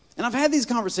justice. And I've had these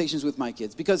conversations with my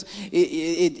kids because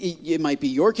it might be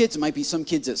your kids, it might be some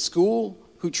kids at school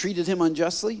who treated him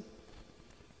unjustly.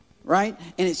 Right?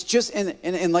 And it's just,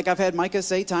 and like I've had Micah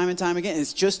say time and time again,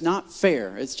 it's just not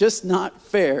fair. It's just not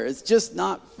fair. It's just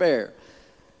not fair.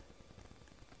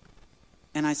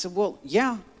 And I said, well,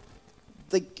 yeah.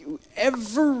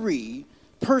 Every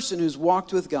person who's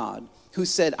walked with God, who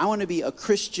said, I want to be a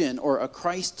Christian or a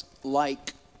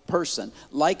Christ-like person,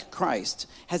 like Christ,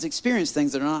 has experienced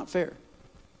things that are not fair.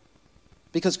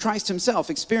 Because Christ himself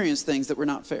experienced things that were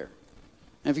not fair.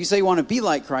 And if you say you want to be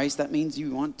like Christ, that means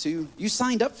you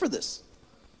signed up for this,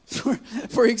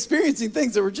 for experiencing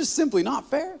things that were just simply not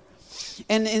fair.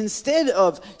 And instead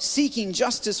of seeking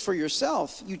justice for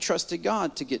yourself, you trusted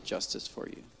God to get justice for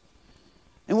you.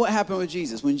 And what happened with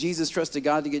Jesus? When Jesus trusted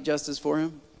God to get justice for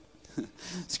him,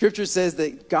 Scripture says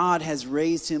that God has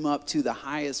raised him up to the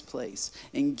highest place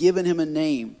and given him a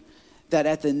name, that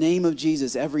at the name of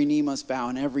Jesus, every knee must bow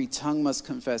and every tongue must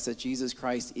confess that Jesus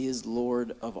Christ is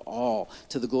Lord of all,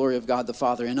 to the glory of God the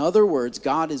Father. In other words,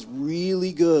 God is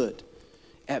really good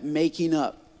at making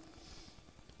up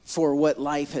for what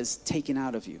life has taken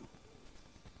out of you.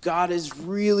 God is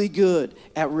really good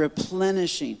at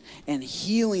replenishing and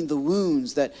healing the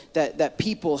wounds that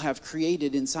people have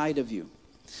created inside of you.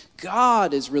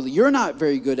 God is really, you're not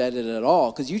very good at it at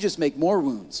all because you just make more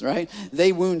wounds, right?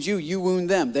 They wound you, you wound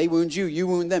them. They wound you, you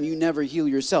wound them. You never heal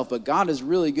yourself. But God is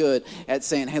really good at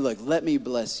saying, hey, look, let me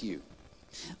bless you.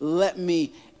 Let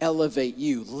me elevate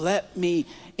you. Let me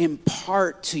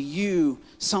impart to you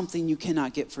something you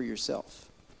cannot get for yourself.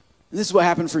 And this is what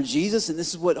happened for Jesus, and this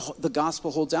is what the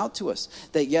gospel holds out to us.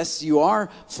 That yes, you are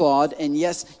flawed, and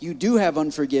yes, you do have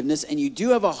unforgiveness, and you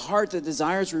do have a heart that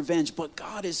desires revenge, but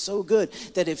God is so good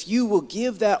that if you will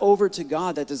give that over to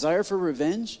God, that desire for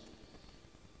revenge.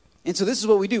 And so this is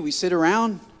what we do. We sit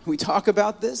around, we talk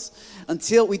about this,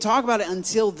 until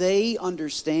they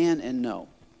understand and know.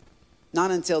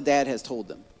 Not until Dad has told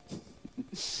them,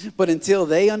 but until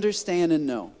they understand and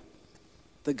know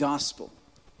the gospel.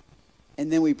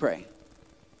 And then we pray.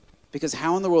 Because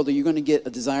how in the world are you going to get a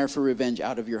desire for revenge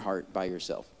out of your heart by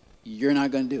yourself? You're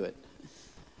not going to do it.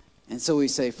 And so we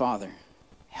say, Father,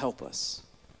 help us.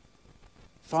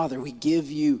 Father, we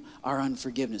give you our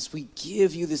unforgiveness. We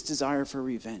give you this desire for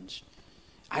revenge.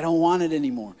 I don't want it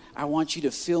anymore. I want you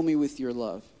to fill me with your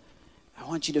love. I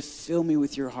want you to fill me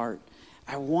with your heart.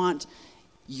 I want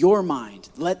your mind.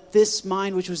 Let this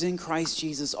mind which was in Christ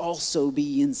Jesus also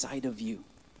be inside of you.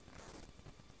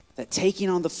 That taking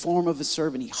on the form of a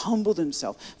servant, he humbled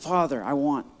himself. Father, I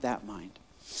want that mind.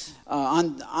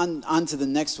 On to the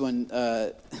next one.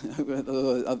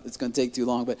 It's going to take too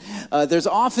long, but there's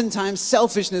oftentimes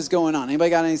selfishness going on. Anybody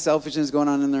got any selfishness going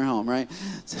on in their home, right?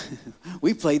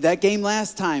 We played that game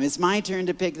last time. It's my turn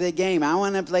to pick the game. I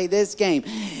want to play this game.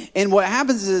 And what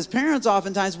happens is, as parents,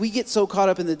 oftentimes we get so caught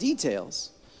up in the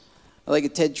details.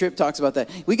 Like Ted Tripp talks about that.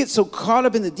 We get so caught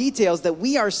up in the details that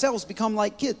we ourselves become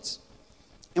like kids.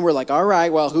 And we're like, all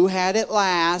right, well, who had it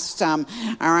last? All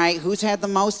right, who's had the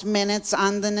most minutes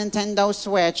on the Nintendo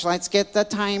Switch? Let's get the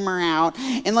timer out.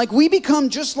 And like we become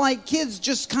just like kids,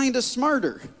 just kind of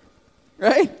smarter,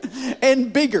 right?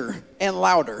 And bigger and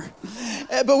louder.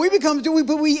 But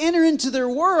we enter into their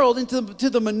world, into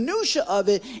the minutia of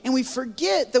it, and we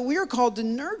forget that we are called to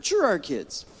nurture our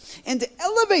kids and to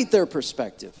elevate their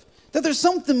perspective. That there's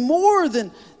something more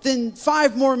than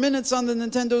 5 more minutes on the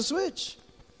Nintendo Switch.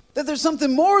 That there's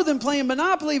something more than playing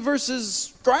Monopoly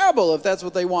versus Scrabble, if that's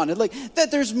what they wanted. Like, that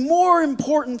there's more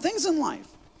important things in life.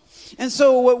 And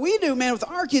so what we do, man, with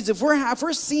our kids, if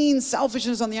we're seeing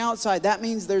selfishness on the outside, that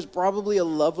means there's probably a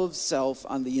love of self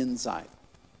on the inside.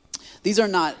 These are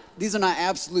not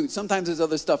absolute. Sometimes there's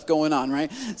other stuff going on, right?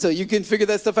 So you can figure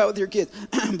that stuff out with your kids.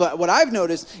 But what I've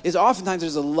noticed is oftentimes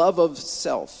there's a love of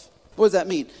self. What does that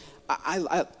mean?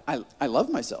 I love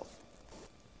myself.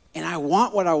 And I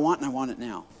want what I want, and I want it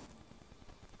now.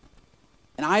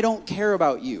 And I don't care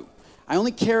about you. I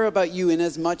only care about you in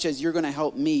as much as you're going to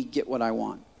help me get what I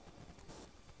want.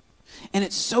 And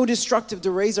it's so destructive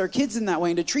to raise our kids in that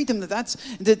way and to treat them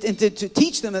to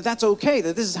teach them that that's okay,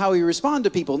 that this is how we respond to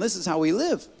people and this is how we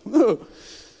live.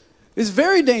 It's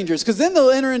very dangerous, because then they'll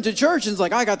enter into church and it's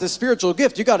like, I got this spiritual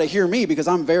gift. You got to hear me because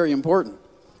I'm very important.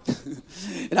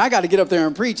 And I got to get up there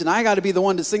and preach, and I got to be the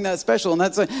one to sing that special. And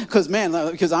that's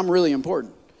because I'm really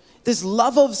important. This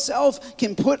love of self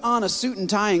can put on a suit and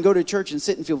tie and go to church and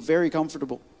sit and feel very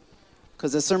comfortable,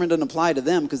 because the sermon doesn't apply to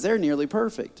them because they're nearly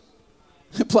perfect.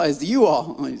 It applies to you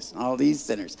all these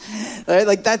sinners. Right?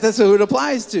 Like that's who it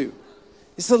applies to.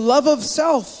 It's the love of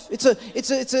self. It's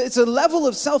a level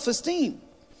of self-esteem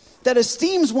that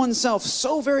esteems oneself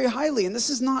so very highly, and this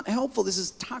is not helpful. This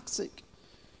is toxic.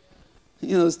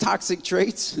 You know, those toxic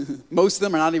traits, most of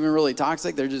them are not even really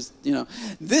toxic. They're just,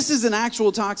 this is an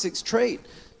actual toxic trait,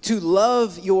 to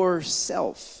love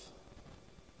yourself.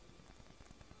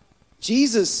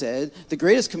 Jesus said the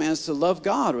greatest command is to love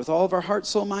God with all of our heart,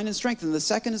 soul, mind, and strength. And the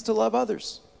second is to love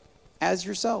others as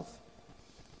yourself.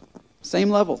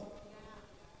 Same level.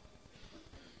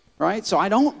 Right? So I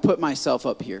don't put myself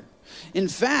up here. In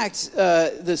fact,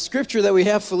 the scripture that we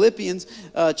have, Philippians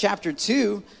chapter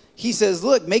 2, he says,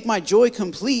 look, make my joy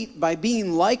complete by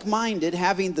being like-minded,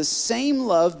 having the same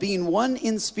love, being one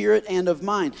in spirit and of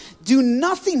mind. Do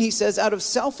nothing, he says, out of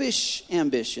selfish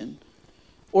ambition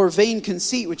or vain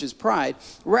conceit, which is pride.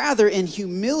 Rather, in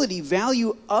humility,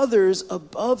 value others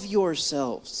above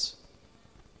yourselves.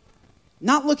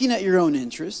 Not looking at your own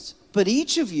interests, but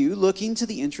each of you looking to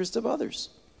the interest of others.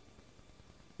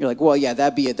 You're like, well, yeah,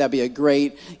 that'd be a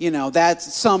great,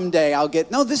 that's someday I'll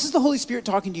get. No, this is the Holy Spirit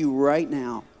talking to you right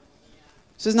now.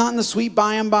 This is not in the sweet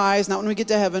by and by. It's not when we get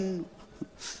to heaven.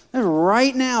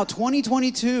 Right now,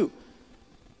 2022.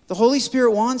 The Holy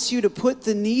Spirit wants you to put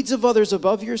the needs of others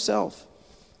above yourself.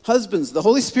 Husbands, the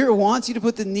Holy Spirit wants you to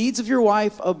put the needs of your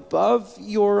wife above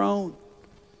your own.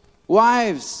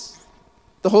 Wives,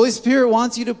 the Holy Spirit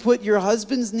wants you to put your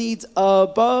husband's needs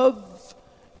above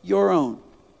your own.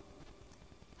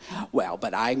 Well,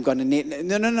 but I'm going to need...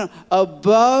 No.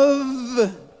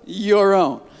 Above your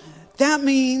own. That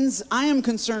means I am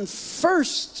concerned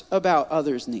first about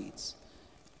others' needs.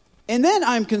 And then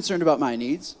I'm concerned about my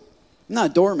needs. I'm not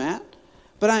a doormat,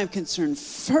 but I am concerned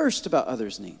first about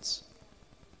others' needs.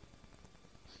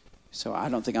 So I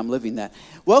don't think I'm living that.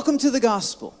 Welcome to the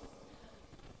gospel.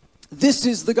 This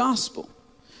is the gospel.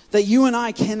 That you and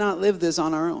I cannot live this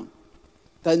on our own.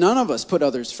 That none of us put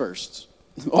others first.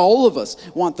 All of us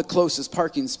want the closest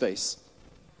parking space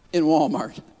in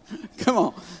Walmart. Come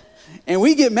on. And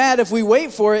we get mad if we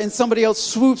wait for it and somebody else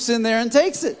swoops in there and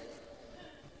takes it.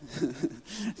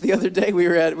 The other day we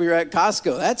were at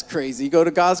Costco. That's crazy. You go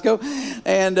to Costco,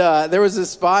 and there was this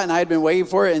spot, and I had been waiting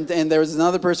for it, and there was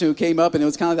another person who came up, and it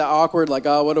was kind of that awkward, like,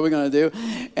 oh, what are we going to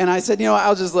do? And I said,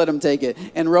 I'll just let him take it.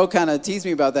 And Ro kind of teased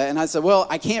me about that, and I said, well,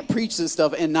 I can't preach this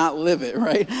stuff and not live it,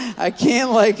 right? I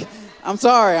can't, I'm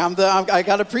sorry, I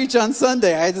got to preach on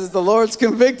Sunday. The Lord's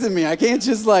convicted me. I can't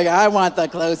just I want the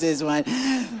closest one.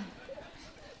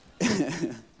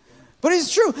 But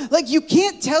it's true. You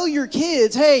can't tell your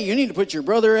kids, hey, you need to put your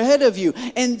brother ahead of you.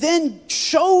 And then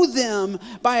show them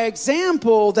by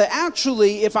example that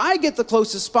actually, if I get the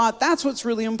closest spot, that's what's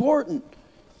really important.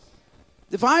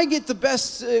 If I get the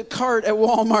best cart at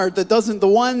Walmart the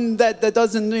one that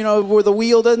doesn't, where the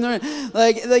wheel doesn't,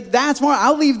 that's more,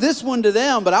 I'll leave this one to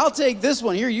them, but I'll take this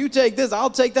one. Here, you take this,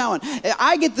 I'll take that one.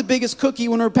 I get the biggest cookie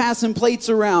when we're passing plates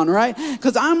around, right?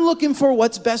 Because I'm looking for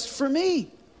what's best for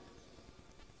me.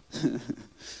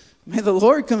 May the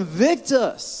Lord convict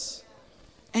us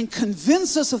and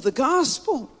convince us of the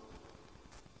gospel.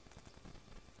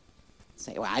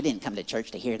 Say, well, I didn't come to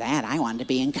church to hear that. I wanted to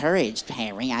be encouraged,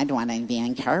 Harry. I want to be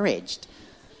encouraged.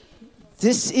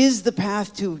 This is the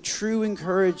path to true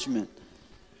encouragement.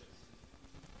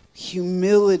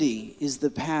 Humility is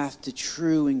the path to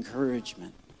true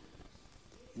encouragement.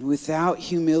 And without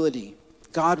humility,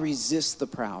 God resists the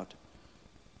proud.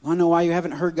 Want to know why you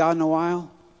haven't heard God in a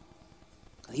while?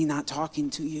 He's not talking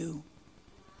to you.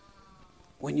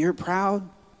 When you're proud,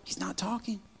 he's not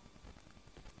talking.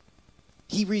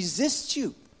 He resists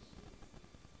you.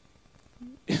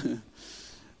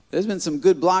 There's been some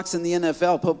good blocks in the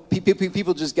NFL.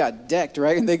 People just got decked,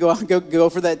 right? And they go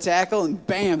for that tackle, and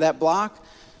bam, that block.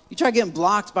 You try getting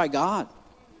blocked by God.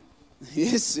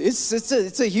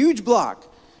 It's a huge block.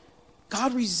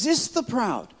 God resists the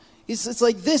proud. It's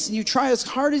like this, and you try as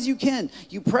hard as you can.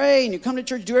 You pray, and you come to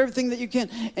church, do everything that you can,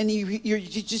 and you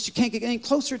can't get any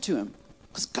closer to him.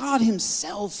 Because God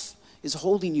himself is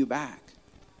holding you back.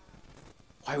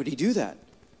 Why would he do that?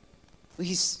 Well,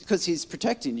 because he's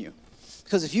protecting you.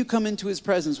 Because if you come into his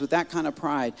presence with that kind of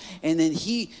pride, and then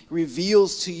he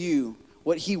reveals to you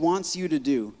what he wants you to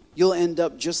do, you'll end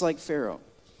up just like Pharaoh.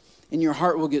 And your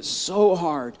heart will get so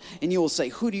hard, and you will say,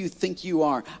 who do you think you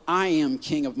are? I am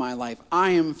king of my life.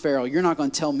 I am Pharaoh. You're not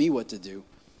going to tell me what to do.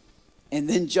 And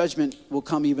then judgment will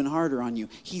come even harder on you.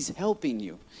 He's helping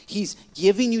you. He's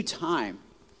giving you time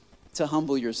to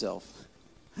humble yourself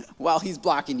while he's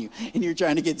blocking you, and you're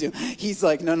trying to get to him. He's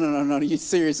like, no. You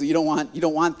seriously, you don't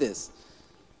want this.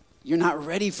 You're not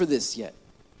ready for this yet.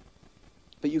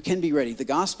 But you can be ready. The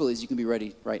gospel is you can be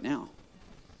ready right now.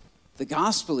 The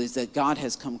gospel is that God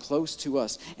has come close to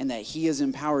us and that he has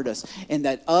empowered us, and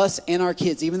that us and our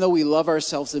kids, even though we love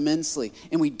ourselves immensely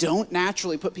and we don't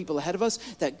naturally put people ahead of us,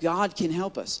 that God can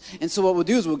help us. And so what we'll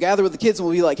do is we'll gather with the kids and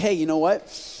we'll be like, hey, you know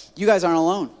what? You guys aren't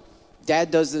alone. Dad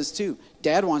does this too.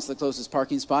 Dad wants the closest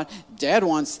parking spot. Dad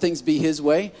wants things to be his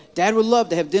way. Dad would love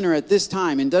to have dinner at this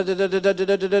time and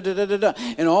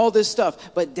and all this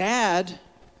stuff. But Dad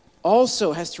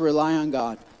also has to rely on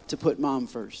God to put Mom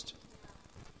first.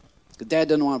 Dad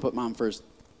doesn't want to put Mom first.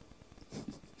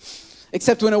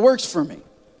 Except when it works for me.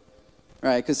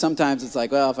 Right? Because sometimes it's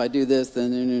like, well, if I do this,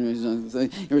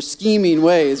 then you're scheming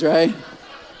ways, right?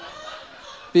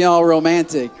 Being all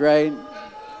romantic, right?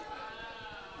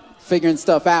 Figuring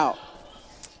stuff out.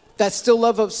 That's still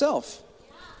love of self.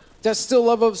 That's still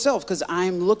love of self, because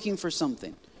I'm looking for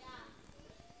something.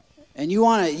 And you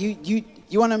want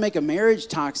to make a marriage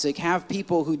toxic, have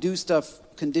people who do stuff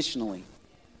conditionally.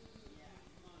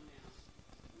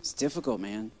 It's difficult,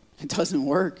 man. It doesn't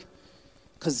work.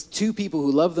 Because two people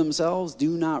who love themselves do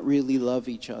not really love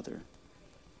each other.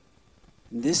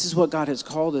 And this is what God has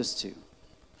called us to.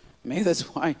 Maybe that's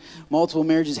why multiple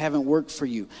marriages haven't worked for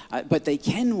you. But they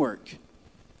can work.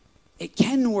 It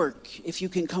can work if you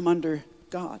can come under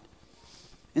God.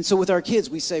 And so with our kids,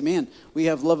 we say, man, we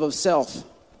have love of self.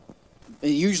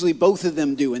 And usually both of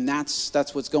them do, and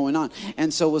that's what's going on.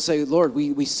 And so we'll say, Lord,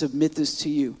 we submit this to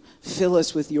you. Fill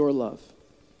us with your love.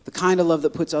 The kind of love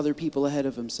that puts other people ahead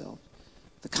of himself.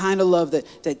 The kind of love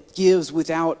that gives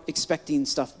without expecting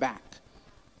stuff back.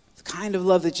 The kind of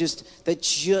love that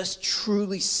just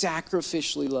truly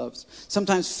sacrificially loves.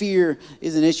 Sometimes fear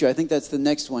is an issue. I think that's the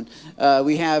next one.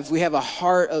 We have a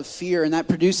heart of fear, and that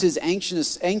produces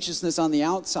anxiousness on the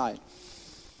outside.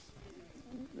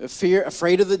 Fear,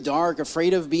 afraid of the dark,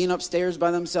 afraid of being upstairs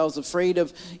by themselves, afraid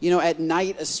of, at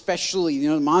night especially,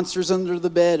 monsters under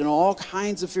the bed, and all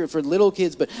kinds of fear for little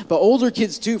kids, but older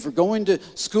kids too, for going to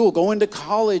school, going to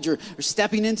college, or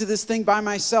stepping into this thing by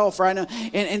myself, right?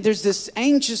 And there's this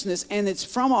anxiousness, and it's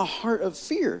from a heart of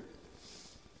fear.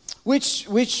 Which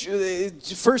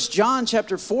 1 John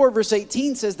chapter 4, verse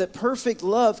 18 says that perfect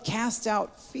love casts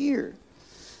out fear.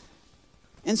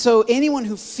 And so anyone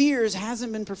who fears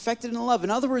hasn't been perfected in love. In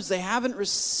other words, they haven't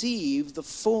received the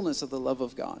fullness of the love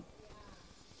of God.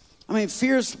 I mean,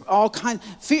 fear's all kinds.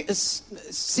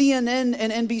 CNN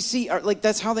and NBC are like,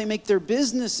 that's how they make their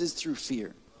business, is through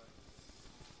fear.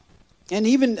 And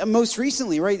even most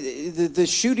recently, right, the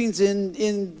shootings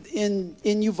in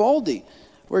Uvalde,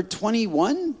 where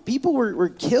 21 people were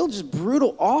killed, just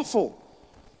brutal, awful.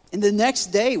 And the next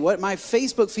day, my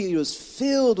Facebook feed was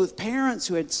filled with parents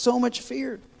who had so much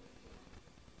fear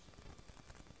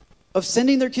of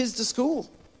sending their kids to school.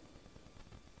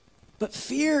 But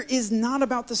fear is not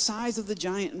about the size of the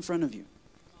giant in front of you.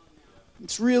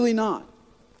 It's really not.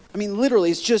 I mean,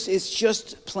 literally, it's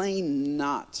just plain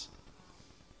not.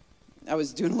 I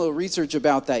was doing a little research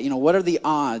about that. You know, what are the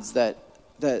odds that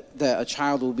a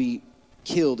child will be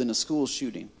killed in a school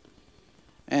shooting?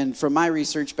 And from my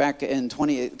research back in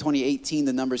 2018,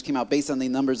 the numbers came out based on the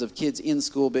numbers of kids in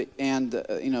school, and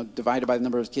divided by the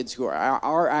number of kids who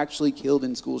are actually killed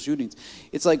in school shootings.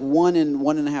 It's like 1 in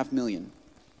 1.5 million.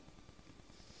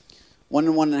 1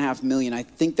 in 1.5 million. I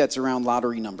think that's around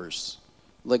lottery numbers.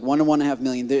 Like 1 in 1.5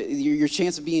 million. Your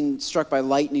chance of being struck by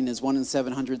lightning is 1 in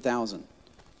 700,000.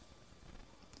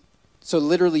 So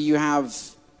literally, you have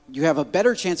a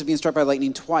better chance of being struck by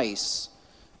lightning twice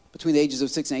between the ages of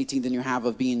 6 and 18 than you have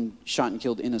of being shot and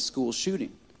killed in a school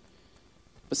shooting.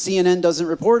 But CNN doesn't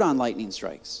report on lightning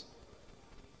strikes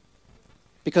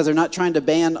because they're not trying to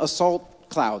ban assault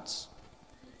clouds.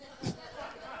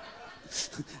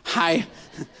 High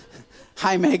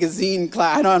magazine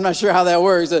cloud. I'm not sure how that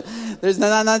works. They're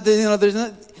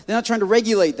not trying to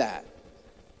regulate that.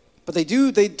 But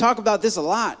they talk about this a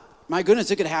lot. My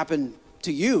goodness, it could happen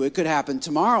to you. It could happen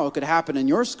tomorrow. It could happen in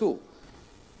your school.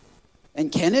 And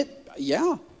can it?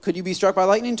 Yeah. Could you be struck by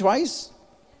lightning twice?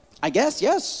 I guess,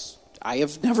 yes. I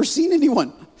have never seen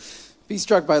anyone be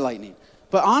struck by lightning.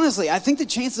 But honestly, I think the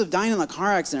chances of dying in a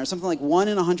car accident are something like 1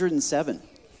 in 107.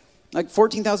 Like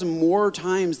 14,000 more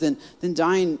times than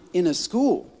dying in a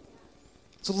school.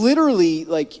 So literally,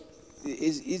 like,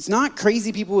 it's not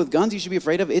crazy people with guns you should be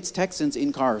afraid of. It's Texans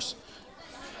in cars.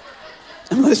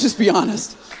 And let's just be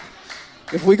honest.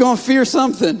 If we're going to fear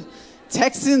something,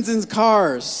 Texans in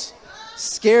cars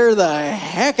scare the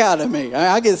heck out of me.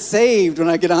 I get saved when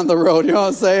I get on the road, you know what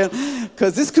I'm saying?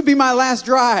 Because this could be my last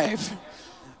drive.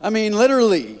 I mean,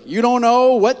 literally, you don't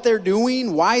know what they're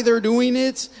doing, why they're doing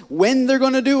it, when they're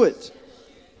going to do it.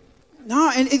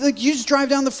 No, and you just drive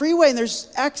down the freeway and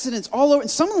there's accidents all over, and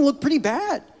some of them look pretty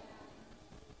bad.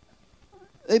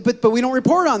 But we don't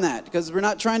report on that because we're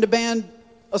not trying to ban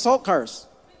assault cars.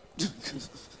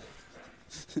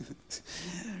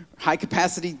 High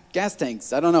capacity gas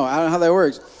tanks. I don't know how that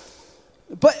works.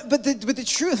 But the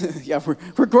truth, yeah, we're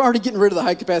already getting rid of the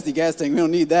high capacity gas tank. We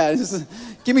don't need that. Just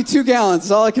give me 2 gallons.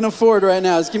 It's all I can afford right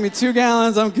now. Just give me 2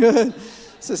 gallons. I'm good.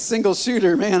 It's a single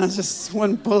shooter, man. It's just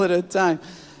one bullet at a time.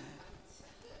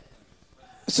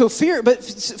 So fear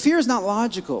is not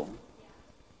logical.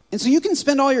 And so you can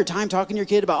spend all your time talking to your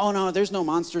kid about, oh no, there's no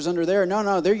monsters under there.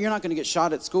 No, you're not going to get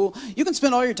shot at school. You can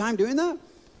spend all your time doing that.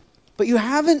 But you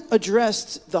haven't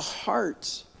addressed the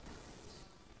heart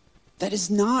that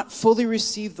has not fully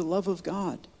received the love of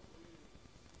God.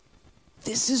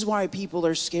 This is why people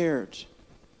are scared.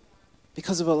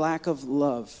 Because of a lack of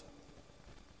love.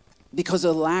 Because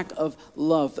of a lack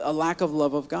of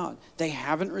love of God. They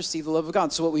haven't received the love of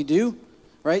God. So what we do,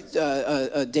 right?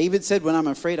 David said, when I'm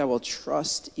afraid, I will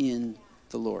trust in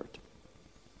the Lord.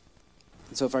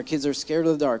 And so if our kids are scared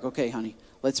of the dark, okay, honey,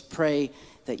 let's pray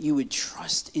that you would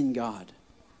trust in God.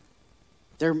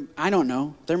 I don't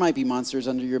know. There might be monsters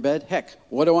under your bed. Heck,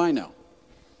 what do I know?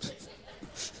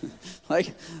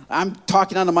 Like, I'm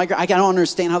talking on a microphone. I don't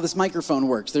understand how this microphone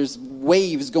works. There's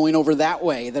waves going over that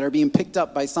way that are being picked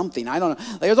up by something. I don't know.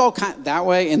 Like, there's all kind that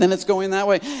way, and then it's going that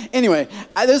way. Anyway,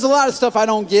 there's a lot of stuff I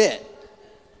don't get.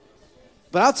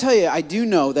 But I'll tell you, I do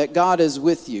know that God is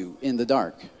with you in the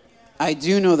dark. I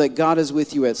do know that God is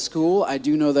with you at school. I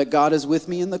do know that God is with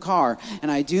me in the car.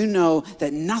 And I do know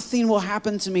that nothing will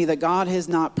happen to me that God has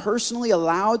not personally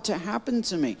allowed to happen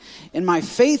to me. And my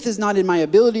faith is not in my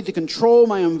ability to control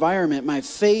my environment. My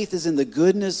faith is in the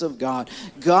goodness of God.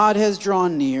 God has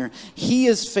drawn near. He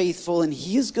is faithful and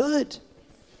He is good.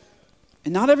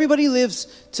 And not everybody lives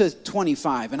to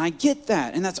 25. And I get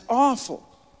that. And that's awful.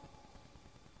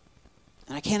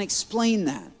 And I can't explain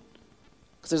that.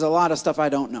 Because there's a lot of stuff I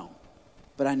don't know.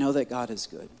 But I know that God is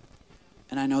good.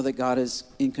 And I know that God is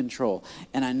in control.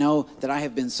 And I know that I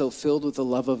have been so filled with the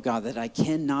love of God that I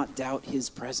cannot doubt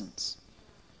His presence.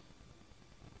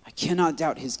 I cannot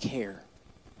doubt his care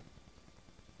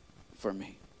for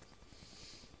me.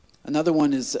 Another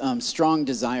one is strong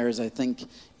desires. I think,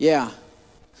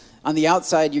 on the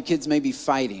outside, your kids may be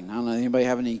fighting. I don't know, anybody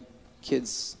have any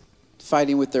kids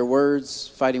fighting with their words,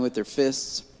 fighting with their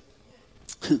fists?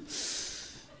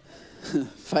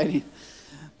 Fighting.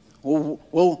 Well,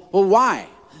 why?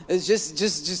 It's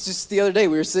just the other day,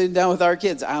 we were sitting down with our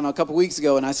kids, I don't know, a couple weeks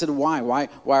ago, and I said, why?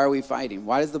 Why are we fighting?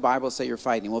 Why does the Bible say you're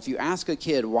fighting? Well, if you ask a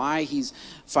kid why he's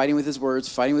fighting with his words,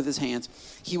 fighting with his hands,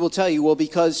 he will tell you, well,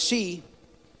 because she,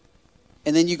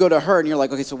 and then you go to her, and you're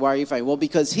like, okay, so why are you fighting? Well,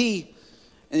 because he,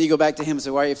 and then you go back to him and say,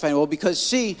 why are you fighting? Well, because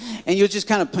she, and you'll just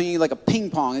kind of ping like a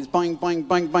ping pong. It's boing, boing,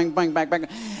 boing, boing, boing, back.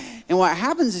 And what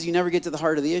happens is you never get to the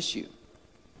heart of the issue.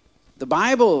 The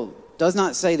Bible does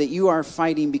not say that you are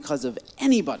fighting because of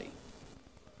anybody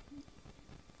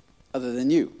other than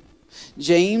you.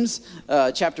 James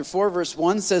chapter 4, verse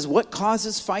 1 says, what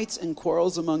causes fights and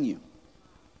quarrels among you?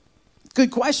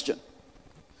 Good question.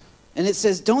 And it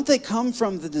says, don't they come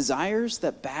from the desires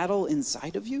that battle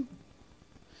inside of you?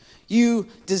 You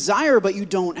desire, but you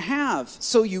don't have,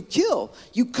 so you kill.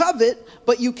 You covet,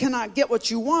 but you cannot get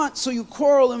what you want, so you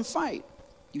quarrel and fight.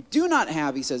 You do not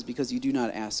have, he says, because you do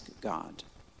not ask God.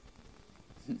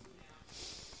 And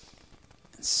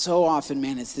so often,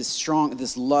 man, it's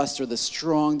this lust or the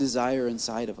strong desire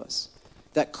inside of us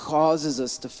that causes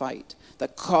us to fight,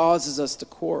 that causes us to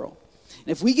quarrel. And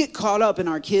if we get caught up in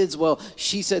our kids, well,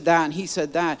 she said that and he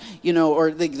said that, or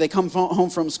they come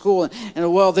home from school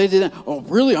and well, they didn't, oh,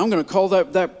 really, I'm going to call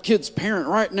that kid's parent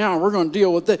right now. We're going to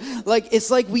deal with it.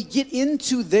 It's like we get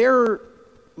into their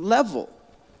level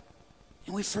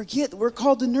and we forget that we're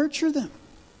called to nurture them,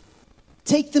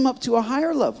 take them up to a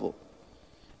higher level.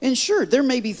 And sure, there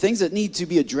may be things that need to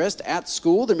be addressed at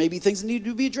school. There may be things that need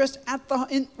to be addressed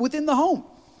within the home,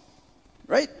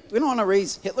 right? We don't want to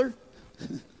raise Hitler.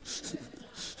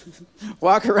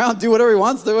 Walk around, do whatever he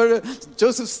wants.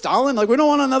 Joseph Stalin, we don't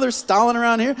want another Stalin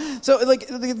around here. So,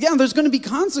 again, there's going to be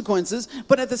consequences.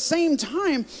 But at the same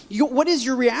time, what is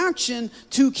your reaction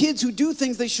to kids who do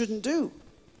things they shouldn't do?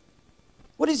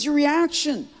 What is your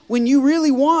reaction when you really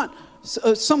want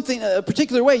something a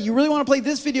particular way? You really want to play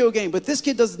this video game, but this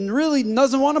kid doesn't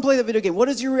want to play that video game. What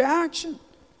is your reaction?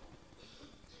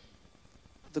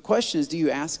 The question is, do you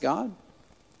ask God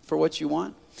for what you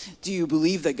want? Do you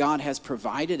believe that God has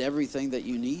provided everything that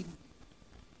you need?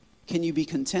 Can you be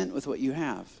content with what you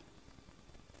have?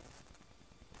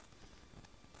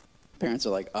 Parents are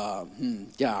like,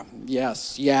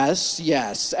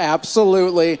 yes,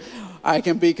 absolutely. I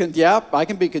can be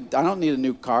I don't need a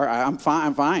new car. I'm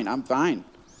fine.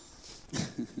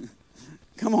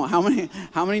 Come on,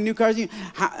 how many new cars do you,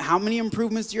 how many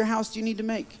improvements to your house do you need to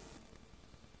make?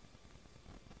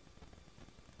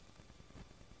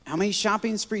 How many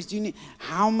shopping sprees do you need?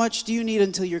 How much do you need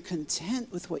until you're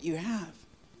content with what you have?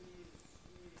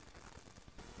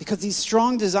 Because these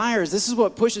strong desires, this is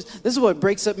what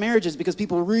breaks up marriages, because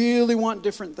people really want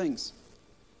different things.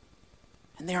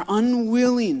 And they're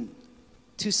unwilling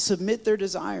to submit their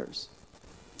desires.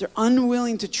 They're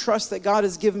unwilling to trust that God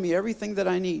has given me everything that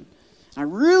I need. And I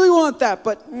really want that,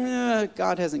 but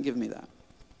God hasn't given me that.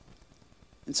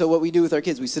 And so what we do with our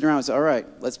kids, we sit around and say, all right,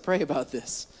 let's pray about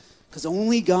this. Because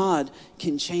only God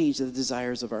can change the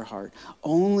desires of our heart.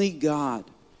 Only God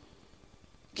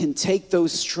can take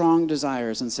those strong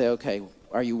desires and say, okay,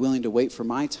 are you willing to wait for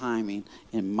my timing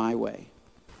and my way?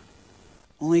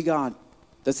 Only God.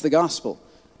 That's the gospel.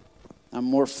 I'm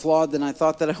more flawed than I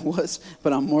thought that I was,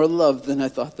 but I'm more loved than I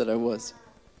thought that I was.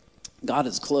 God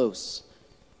is close,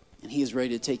 and he is ready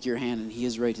to take your hand, and he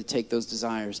is ready to take those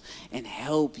desires and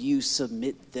help you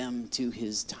submit them to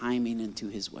his timing and to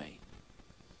his way.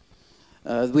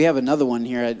 We have another one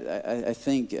here. I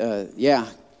think,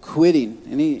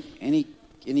 quitting. Any?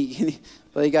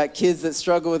 Well, you got kids that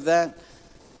struggle with that.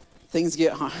 Things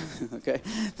get hard. Okay,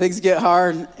 things get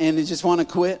hard, and they just want to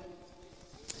quit.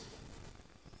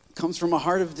 It comes from a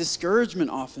heart of discouragement,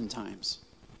 oftentimes.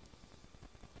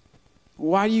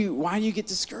 Why do you get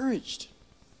discouraged?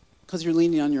 Because you're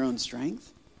leaning on your own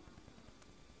strength.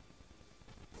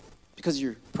 Because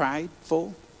you're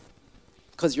prideful.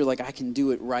 Because you're like, I can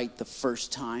do it right the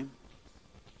first time.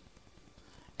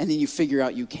 And then you figure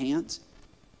out you can't.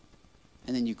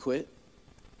 And then you quit.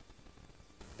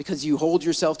 Because you hold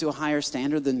yourself to a higher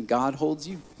standard than God holds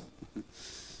you.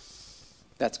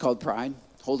 That's called pride.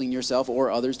 Holding yourself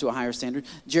or others to a higher standard.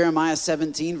 Jeremiah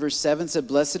 17 verse 7 said,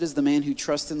 blessed is the man who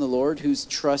trusts in the Lord, whose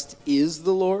trust is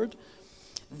the Lord.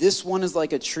 This one is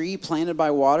like a tree planted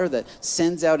by water that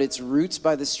sends out its roots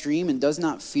by the stream and does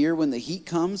not fear when the heat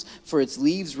comes, for its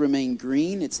leaves remain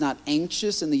green. It's not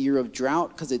anxious in the year of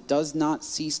drought because it does not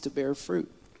cease to bear fruit.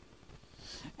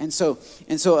 And so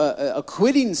a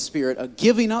quitting spirit, a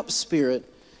giving up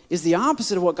spirit, is the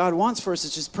opposite of what God wants for us.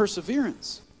 It's just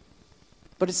perseverance.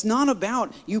 But it's not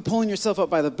about you pulling yourself up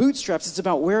by the bootstraps. It's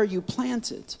about where are you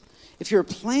planted. If you're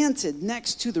planted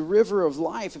next to the river of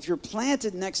life, if you're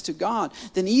planted next to God,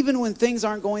 then even when things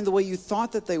aren't going the way you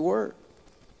thought that they were,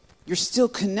 you're still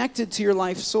connected to your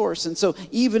life source. And so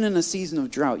even in a season of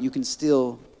drought, you can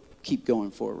still keep going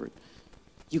forward.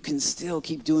 You can still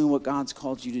keep doing what God's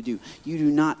called you to do. You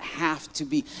do not have to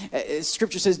be,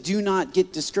 Scripture says, do not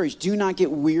get discouraged. Do not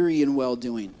get weary in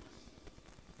well-doing.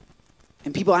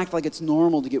 And people act like it's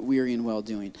normal to get weary in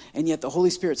well-doing. And yet the Holy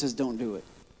Spirit says, don't do it.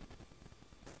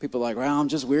 People are like, well, I'm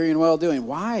just weary in well-doing.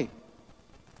 Why?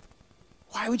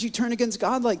 Why would you turn against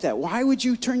God like that? Why would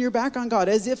you turn your back on God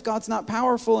as if God's not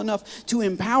powerful enough to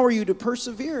empower you to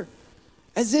persevere?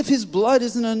 As if his blood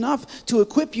isn't enough to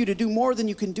equip you to do more than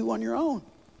you can do on your own.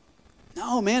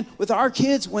 No, man. With our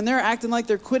kids, when they're acting like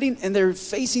they're quitting and they're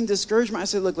facing discouragement, I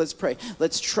say, look, let's pray.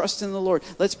 Let's trust in the Lord.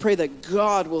 Let's pray that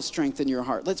God will strengthen your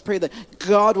heart. Let's pray that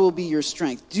God will be your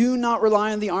strength. Do not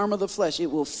rely on the arm of the flesh. It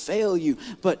will fail you.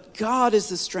 But God is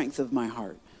the strength of my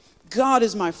heart. God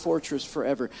is my fortress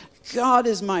forever. God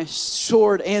is my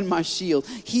sword and my shield.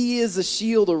 He is the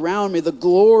shield around me, the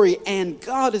glory, and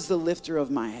God is the lifter of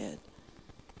my head.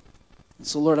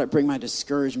 So, Lord, I bring my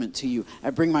discouragement to you. I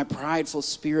bring my prideful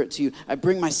spirit to you. I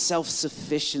bring my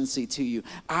self-sufficiency to you.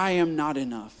 I am not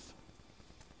enough.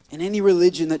 And any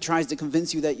religion that tries to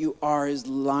convince you that you are is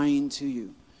lying to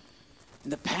you.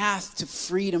 And the path to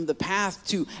freedom, the path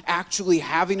to actually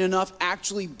having enough,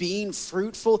 actually being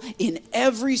fruitful in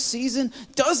every season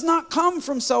does not come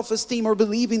from self-esteem or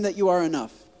believing that you are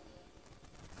enough.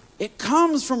 It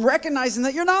comes from recognizing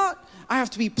that you're not. I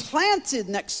have to be planted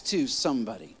next to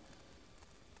somebody.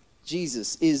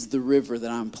 Jesus is the river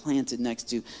that I'm planted next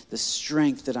to, the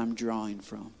strength that I'm drawing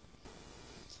from.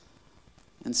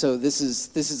 And so this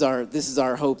is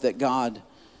our hope that God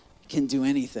can do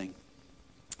anything.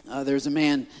 There's a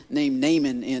man named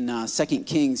Naaman in 2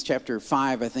 Kings chapter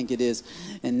 5, I think it is.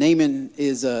 And Naaman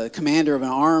is a commander of an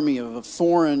army, of a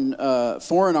foreign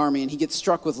army, and he gets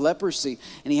struck with leprosy.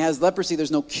 And he has leprosy.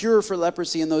 There's no cure for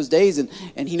leprosy in those days,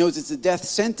 and he knows it's a death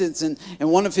sentence. And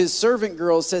one of his servant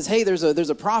girls says, hey, there's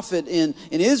a prophet in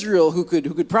Israel who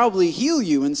could probably heal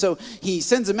you. And so he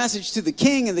sends a message to the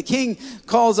king, and the king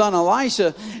calls on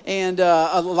Elisha. And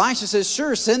Elisha says,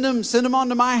 sure, send him on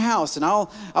to my house, and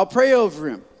I'll pray over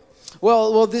him.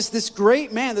 Well, this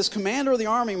great man, this commander of the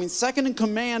army, I mean, second in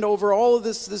command over all of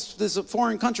this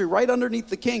foreign country, right underneath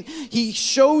the king, he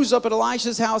shows up at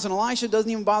Elisha's house, and Elisha doesn't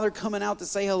even bother coming out to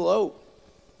say hello.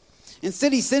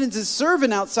 Instead, he sends his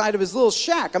servant outside of his little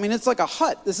shack. I mean, it's like a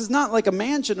hut. This is not like a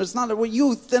mansion. It's not what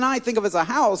you and I think of as a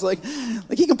house. Like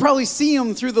he can probably see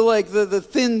him through the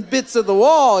thin bits of the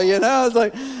wall, you know? It's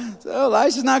like, so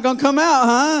Elisha's not going to come out,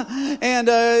 huh?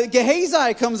 And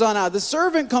Gehazi comes on out. The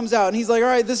servant comes out, and he's like, all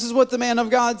right, this is what the man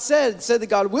of God said. It said that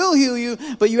God will heal you,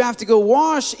 but you have to go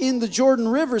wash in the Jordan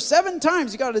River 7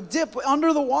 times. You got to dip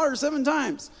under the water 7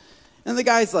 times. And the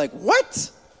guy's like,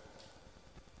 what?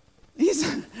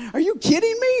 Are you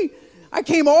kidding me? I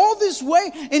came all this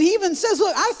way. And he even says,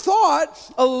 look, I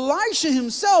thought Elisha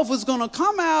himself was going to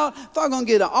come out, thought going to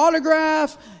get an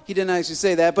autograph. He didn't actually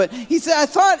say that, but he said, I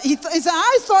thought you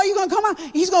were going to come out.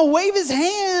 He's going to wave his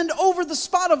hand over the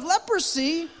spot of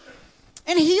leprosy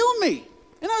and heal me.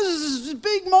 And that was this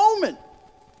big moment.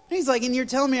 And he's like, and you're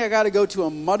telling me I got to go to a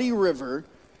muddy river,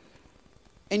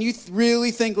 and you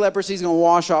really think leprosy is going to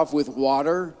wash off with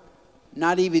water?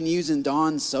 Not even using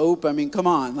Dawn soap? I mean, come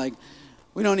on. Like,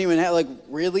 we don't even have,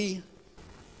 really?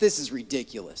 This is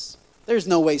ridiculous. There's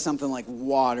no way something like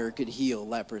water could heal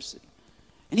leprosy.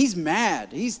 And he's mad.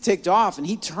 He's ticked off, and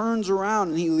he turns around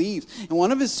and he leaves. And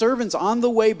one of his servants on the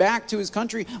way back to his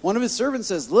country, one of his servants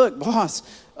says, look, boss,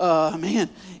 man,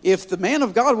 if the man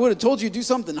of God would have told you to do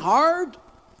something hard,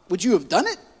 would you have done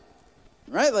it?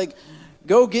 Right? Like,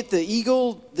 go get the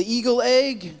eagle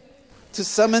egg to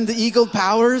summon the eagle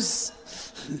powers.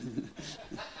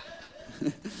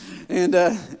 And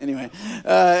anyway,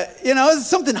 it's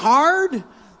something hard.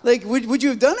 Like, would you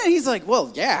have done it? He's like,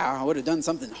 well, yeah, I would have done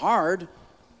something hard.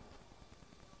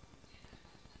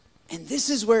 And this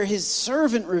is where his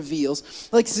servant reveals,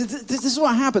 this is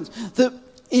what happens.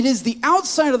 It is the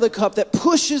outside of the cup that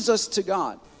pushes us to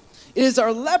God. It is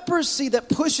our leprosy that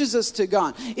pushes us to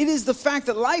God. It is the fact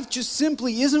that life just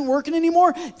simply isn't working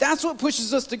anymore. That's what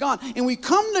pushes us to God. And we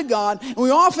come to God, and we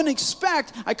often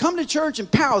expect, I come to church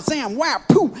and pow, zam, whap,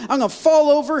 poof, I'm going to fall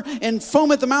over and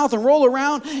foam at the mouth and roll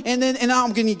around, and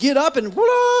I'm going to get up and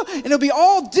it'll be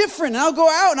all different. And I'll go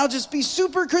out and I'll just be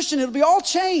super Christian. It'll be all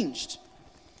changed.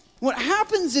 What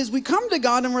happens is we come to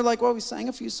God and we're like, well, we sang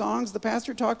a few songs. The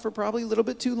pastor talked for probably a little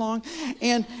bit too long.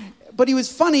 But he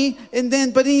was funny,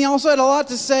 but he also had a lot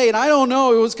to say, and I don't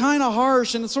know, it was kind of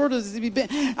harsh, and sort of,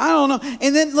 I don't know.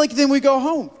 And then we go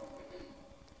home.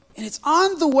 And it's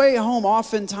on the way home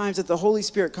oftentimes that the Holy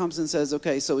Spirit comes and says,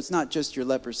 okay, so it's not just your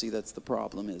leprosy that's the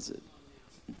problem, is it?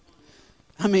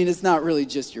 I mean, it's not really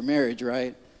just your marriage,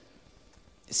 right?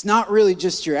 It's not really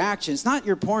just your action. It's not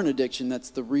your porn addiction that's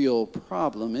the real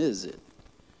problem, is it?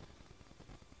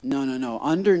 No.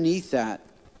 Underneath that,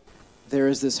 there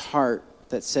is this heart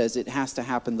that says it has to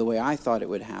happen the way I thought it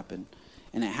would happen.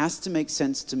 And it has to make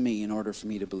sense to me in order for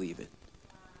me to believe it.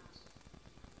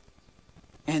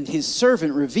 And his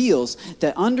servant reveals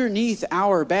that underneath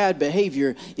our bad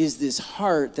behavior is this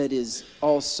heart that is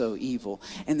also evil.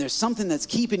 And there's something that's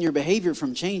keeping your behavior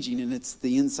from changing, and it's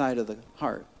the inside of the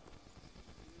heart.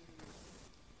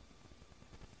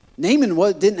 Naaman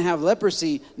didn't have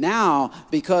leprosy now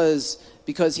because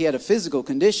he had a physical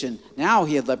condition. Now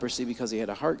he had leprosy because he had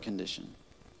a heart condition.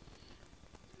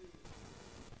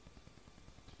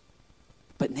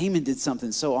 But Naaman did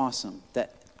something so awesome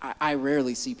that I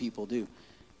rarely see people do.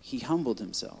 He humbled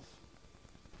himself.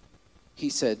 He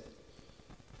said,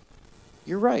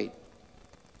 you're right.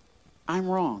 I'm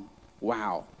wrong.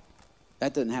 Wow.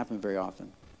 That doesn't happen very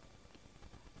often.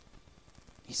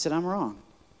 He said, I'm wrong.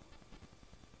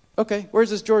 Okay, where's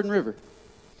this Jordan River?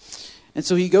 And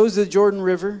so he goes to the Jordan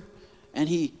River, and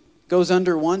he goes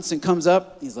under once and comes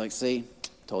up. He's like, see,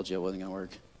 told you it wasn't going to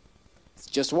work. It's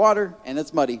just water, and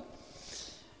it's muddy.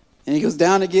 And he goes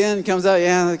down again and comes out.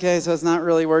 Yeah, okay, so it's not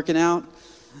really working out.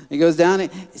 He goes down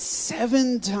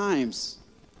 7 times.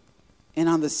 And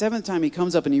on the 7th time, he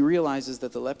comes up and he realizes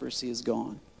that the leprosy is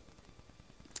gone.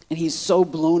 And he's so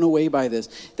blown away by this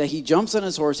that he jumps on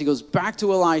his horse. He goes back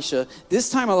to Elisha. This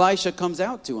time, Elisha comes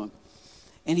out to him.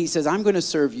 And he says, I'm going to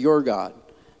serve your God.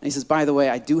 And he says, by the way,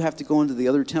 I do have to go into the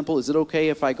other temple. Is it okay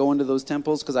if I go into those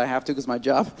temples? Because I have to, because my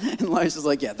job. And Elisha's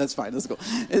like, yeah, that's fine. Let's go.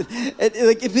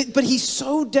 But he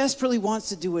so desperately wants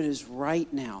to do what is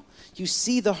right now. You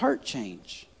see the heart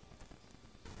change.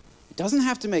 It doesn't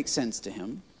have to make sense to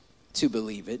him to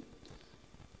believe it.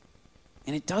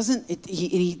 And it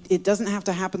doesn't have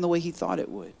to happen the way he thought it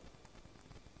would.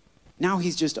 Now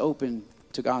he's just open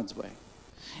to God's way.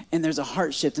 And there's a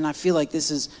heart shift, and I feel like this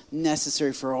is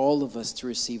necessary for all of us to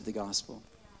receive the gospel.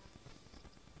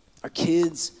 Our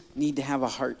kids need to have a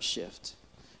heart shift.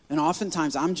 And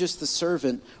oftentimes, I'm just the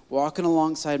servant walking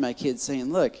alongside my kids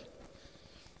saying, look,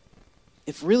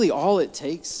 if really all it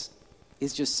takes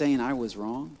is just saying I was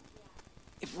wrong,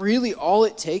 if really all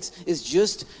it takes is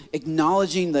just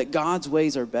acknowledging that God's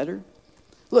ways are better.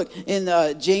 Look, in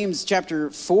James chapter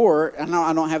 4,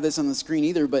 I don't have this on the screen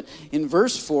either, but in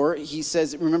verse 4, he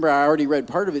says, remember I already read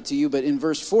part of it to you, but in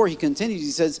verse 4, he continues,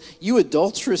 he says, you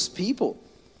adulterous people,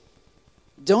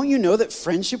 don't you know that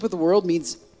friendship with the world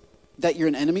means that you're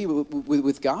an enemy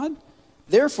with God?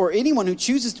 Therefore, anyone who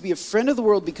chooses to be a friend of the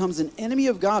world becomes an enemy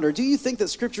of God. Or do you think that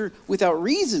Scripture, without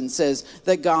reason, says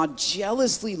that God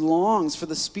jealously longs for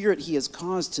the Spirit he has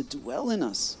caused to dwell in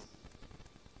us?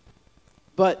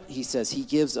 But, he says, he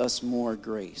gives us more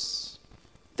grace.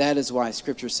 That is why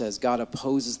Scripture says God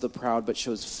opposes the proud but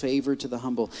shows favor to the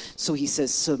humble. So he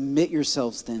says, submit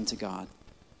yourselves then to God.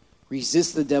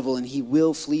 Resist the devil and he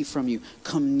will flee from you.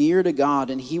 Come near to God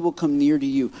and he will come near to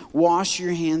you. Wash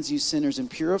your hands, you sinners,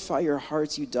 and purify your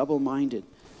hearts, you double-minded.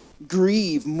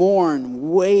 Grieve,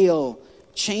 mourn, wail.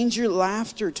 Change your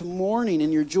laughter to mourning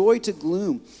and your joy to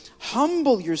gloom.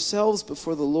 Humble yourselves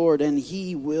before the Lord and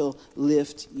he will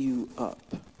lift you up.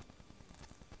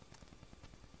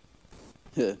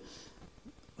 The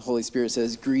Holy Spirit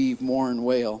says, grieve, mourn,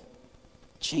 wail.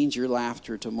 Change your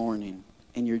laughter to mourning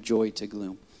and your joy to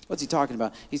gloom. What's he talking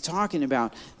about? He's talking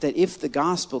about that if the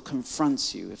gospel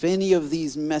confronts you, if any of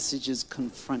these messages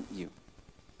confront you,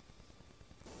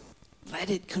 let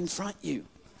it confront you.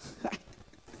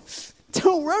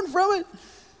 Don't run from it.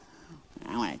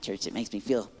 I want a church that makes me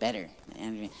feel better.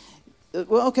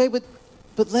 Well, okay, but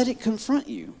let it confront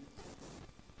you.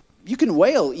 You can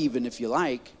wail even if you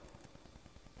like.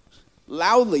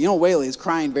 Loudly. You know, wailing is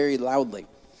crying very loudly.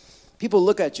 People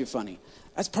look at you funny.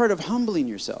 That's part of humbling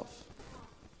yourself.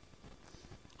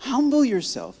 Humble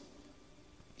yourself,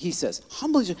 he says.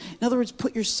 Humble yourself. In other words,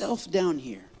 put yourself down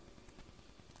here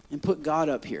and put God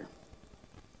up here.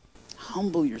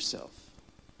 Humble yourself.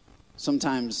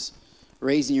 Sometimes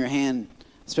raising your hand,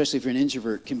 especially if you're an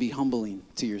introvert, can be humbling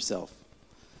to yourself.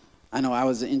 I know I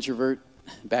was an introvert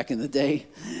back in the day,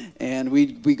 and we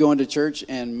go into church,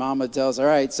 and Mama tells, all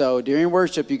right, so during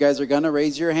worship, you guys are going to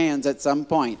raise your hands at some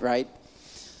point, right?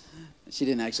 She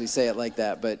didn't actually say it like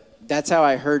that, but that's how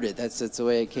I heard it. That's the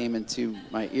way it came into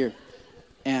my ear.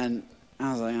 And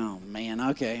I was like, oh, man,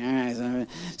 okay, all right.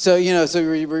 So,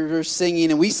 so we were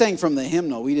singing, and we sang from the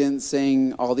hymnal. We didn't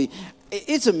sing all the...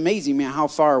 It's amazing, man, how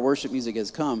far worship music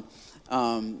has come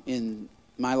in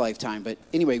my lifetime. But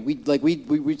anyway,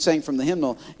 we sang from the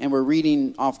hymnal, and we're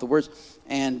reading off the words.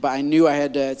 But I knew I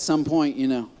had to, at some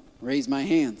point, raise my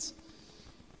hands.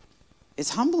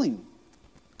 It's humbling,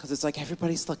 because it's like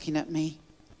everybody's looking at me.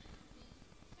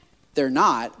 They're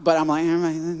not, but I'm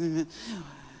like,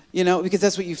 because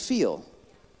that's what you feel.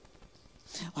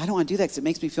 Well, I don't want to do that because it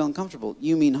makes me feel uncomfortable.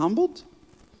 You mean humbled?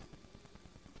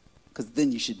 Because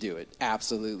then you should do it.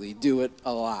 Absolutely. Do it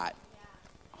a lot.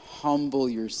 Humble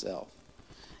yourself.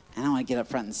 I don't want to get up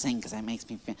front and sing because that makes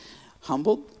me feel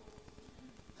humbled.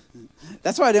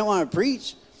 That's why I didn't want to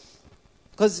preach.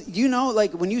 Because,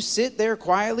 when you sit there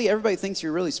quietly, everybody thinks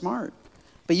you're really smart.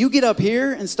 But you get up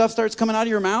here and stuff starts coming out of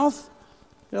your mouth,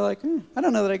 you're like, I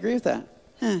don't know that I agree with that.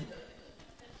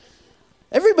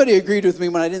 Everybody agreed with me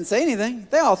when I didn't say anything.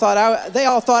 They all thought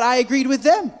I agreed with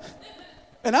them.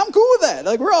 And I'm cool with that.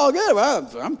 Like, we're all good.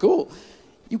 I'm cool.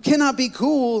 You cannot be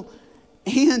cool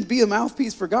and be a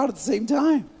mouthpiece for God at the same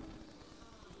time.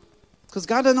 Because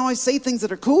God doesn't always say things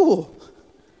that are cool.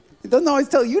 He doesn't always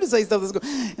tell you to say stuff that's cool.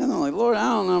 And I'm like, Lord, I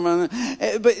don't know about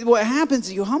that. But what happens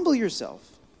is you humble yourself.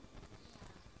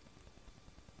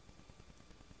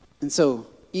 And so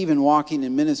even walking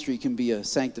in ministry can be a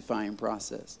sanctifying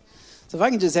process. So if I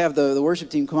can just have the worship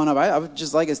team come on up, I would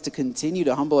just like us to continue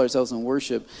to humble ourselves in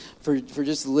worship for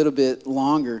just a little bit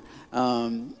longer.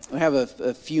 We have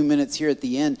a few minutes here at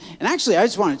the end. And actually, I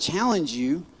just want to challenge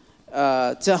you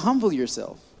to humble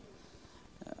yourself.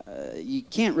 You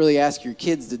can't really ask your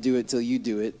kids to do it till you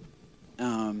do it.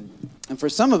 And for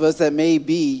some of us, that may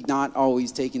be not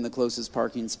always taking the closest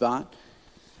parking spot.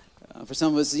 For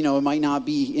some of us, it might not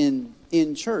be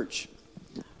in church.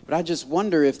 But I just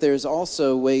wonder if there's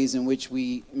also ways in which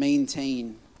we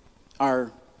maintain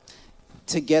our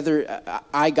together,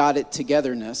 I got it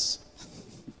togetherness,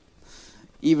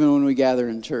 even when we gather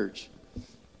in church.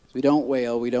 We don't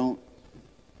wail, we don't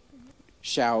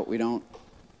shout, we don't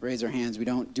raise our hands, we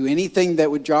don't do anything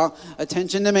that would draw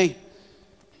attention to me.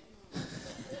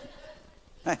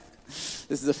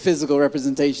 This is a physical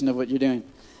representation of what you're doing.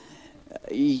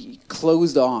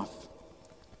 Closed off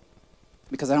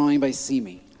because I don't want anybody to see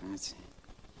me.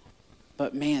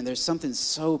 But man, there's something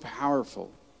so powerful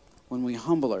when we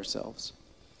humble ourselves.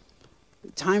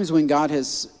 Times when God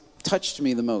has touched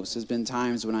me the most has been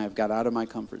times when I have got out of my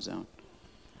comfort zone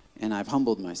and I've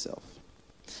humbled myself.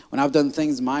 When I've done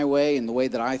things my way and the way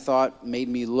that I thought made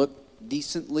me look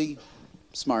decently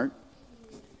smart.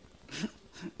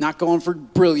 Not going for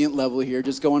brilliant level here,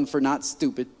 just going for not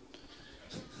stupid.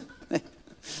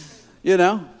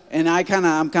 And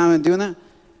I'm kind of doing that.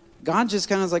 God just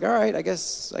kind of is like, all right, I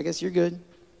guess you're good.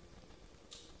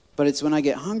 But it's when I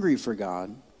get hungry for God,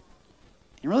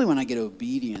 and really when I get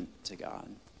obedient to God.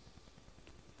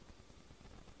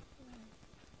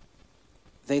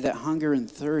 They that hunger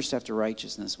and thirst after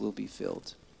righteousness will be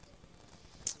filled.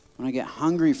 When I get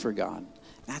hungry for God,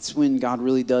 that's when God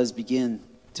really does begin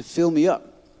to fill me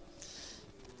up.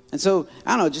 And so,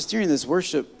 I don't know, just during this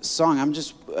worship song, I'm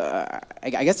just, I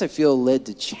guess I feel led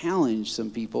to challenge some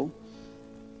people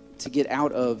to get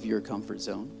out of your comfort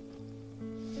zone.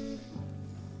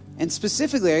 And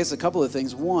specifically, I guess a couple of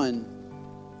things. One,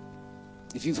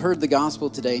 if you've heard the gospel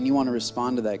today and you want to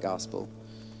respond to that gospel,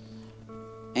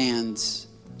 and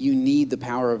you need the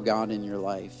power of God in your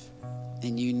life,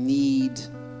 and you need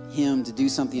Him to do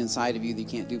something inside of you that you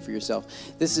can't do for yourself.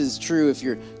 This is true if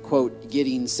you're, quote,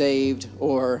 getting saved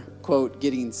or, quote,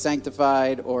 getting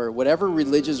sanctified or whatever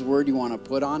religious word you want to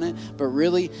put on it. But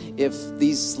really, if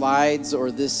these slides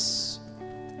or this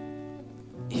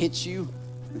hits you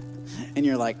and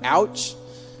you're like, ouch,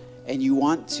 and you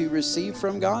want to receive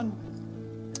from God,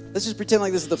 let's just pretend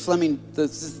like this is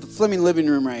the Fleming living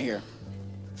room right here.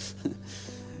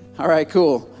 All right,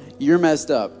 cool. You're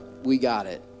messed up. We got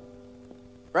it.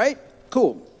 Right?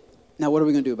 Cool. Now, what are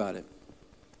we going to do about it?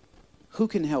 Who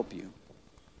can help you?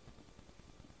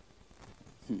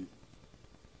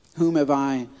 Whom have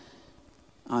I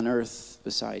on earth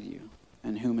beside you,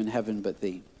 and whom in heaven but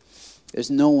thee?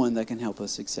 There's no one that can help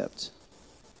us except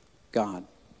God.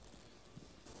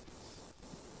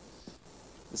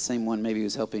 The same one maybe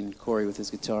who's helping Corey with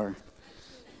his guitar.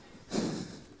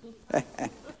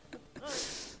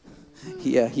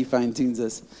 Yeah, he fine-tunes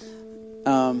us.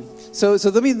 So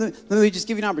let me just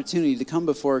give you an opportunity to come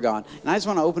before God. And I just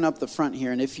want to open up the front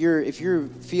here. And if you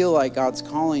feel like God's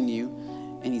calling you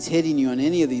and he's hitting you on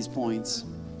any of these points,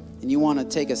 and you want to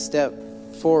take a step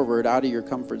forward out of your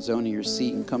comfort zone of your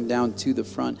seat and come down to the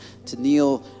front to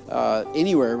kneel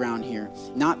anywhere around here,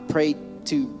 not pray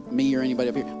to me or anybody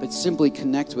up here, but simply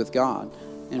connect with God.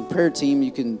 And prayer team,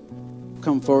 you can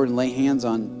come forward and lay hands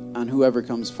on whoever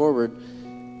comes forward.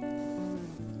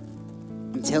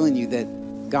 I'm telling you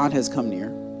that God has come near.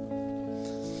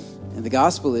 And the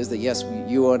gospel is that, yes,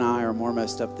 you and I are more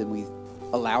messed up than we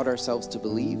allowed ourselves to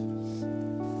believe,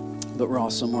 but we're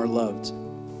also more loved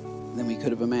than we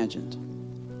could have imagined.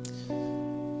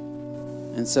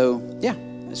 And so, yeah,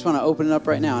 I just want to open it up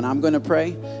right now. And I'm going to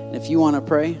pray. And if you want to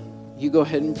pray, you go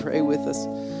ahead and pray with us.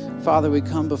 Father, we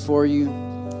come before you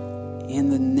in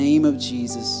the name of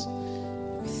Jesus.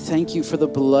 We thank you for the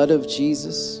blood of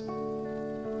Jesus.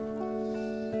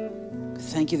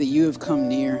 Thank you that you have come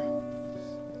near.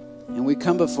 And we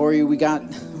come before you. We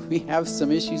have some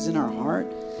issues in our heart.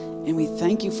 And we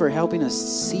thank you for helping us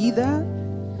see that.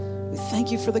 We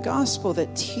thank you for the gospel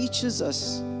that teaches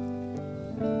us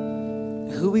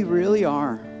who we really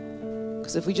are.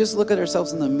 Because if we just look at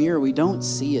ourselves in the mirror, we don't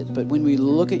see it. But when we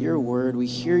look at your word, we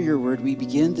hear your word, we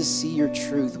begin to see your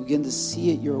truth. We begin to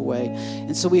see it your way.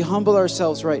 And so we humble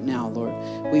ourselves right now, Lord.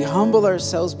 We humble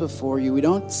ourselves before you. We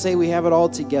don't say we have it all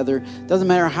together. Doesn't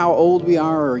matter how old we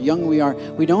are or young we are.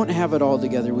 We don't have it all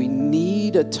together. We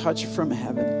need a touch from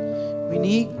heaven. We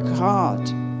need God.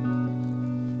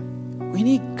 We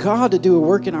need God to do a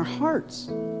work in our hearts.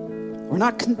 We're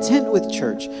not content with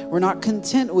church. We're not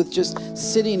content with just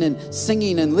sitting and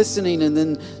singing and listening and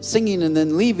then singing and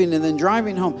then leaving and then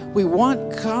driving home. We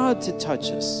want God to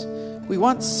touch us. We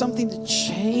want something to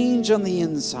change on the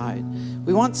inside.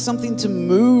 We want something to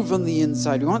move on the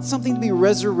inside. We want something to be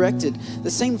resurrected. The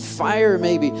same fire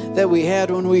maybe that we had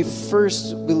when we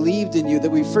first believed in you, that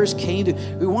we first came to.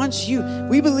 We want you.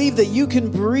 We believe that you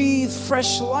can breathe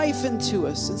fresh life into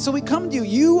us. And so we come to you.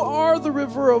 You are the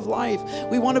river of life.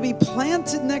 We want to be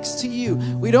planted next to you.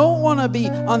 We don't want to be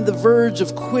on the verge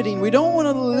of quitting. We don't want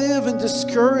to live in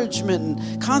discouragement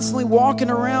and constantly walking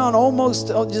around almost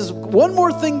just one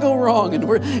more thing go wrong and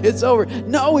it's over.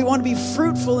 No, we want to be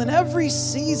fruitful in every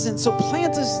season. So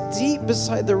plant us deep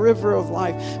beside the river of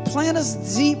life. Plant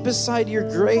us deep beside your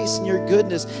grace and your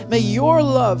goodness. May your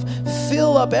love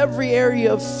fill up every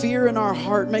area of fear in our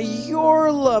heart. May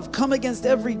your love come against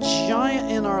every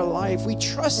giant in our life. We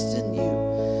trust in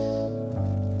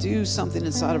you. Do something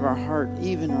inside of our heart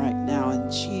even right now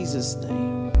in Jesus'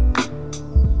 name.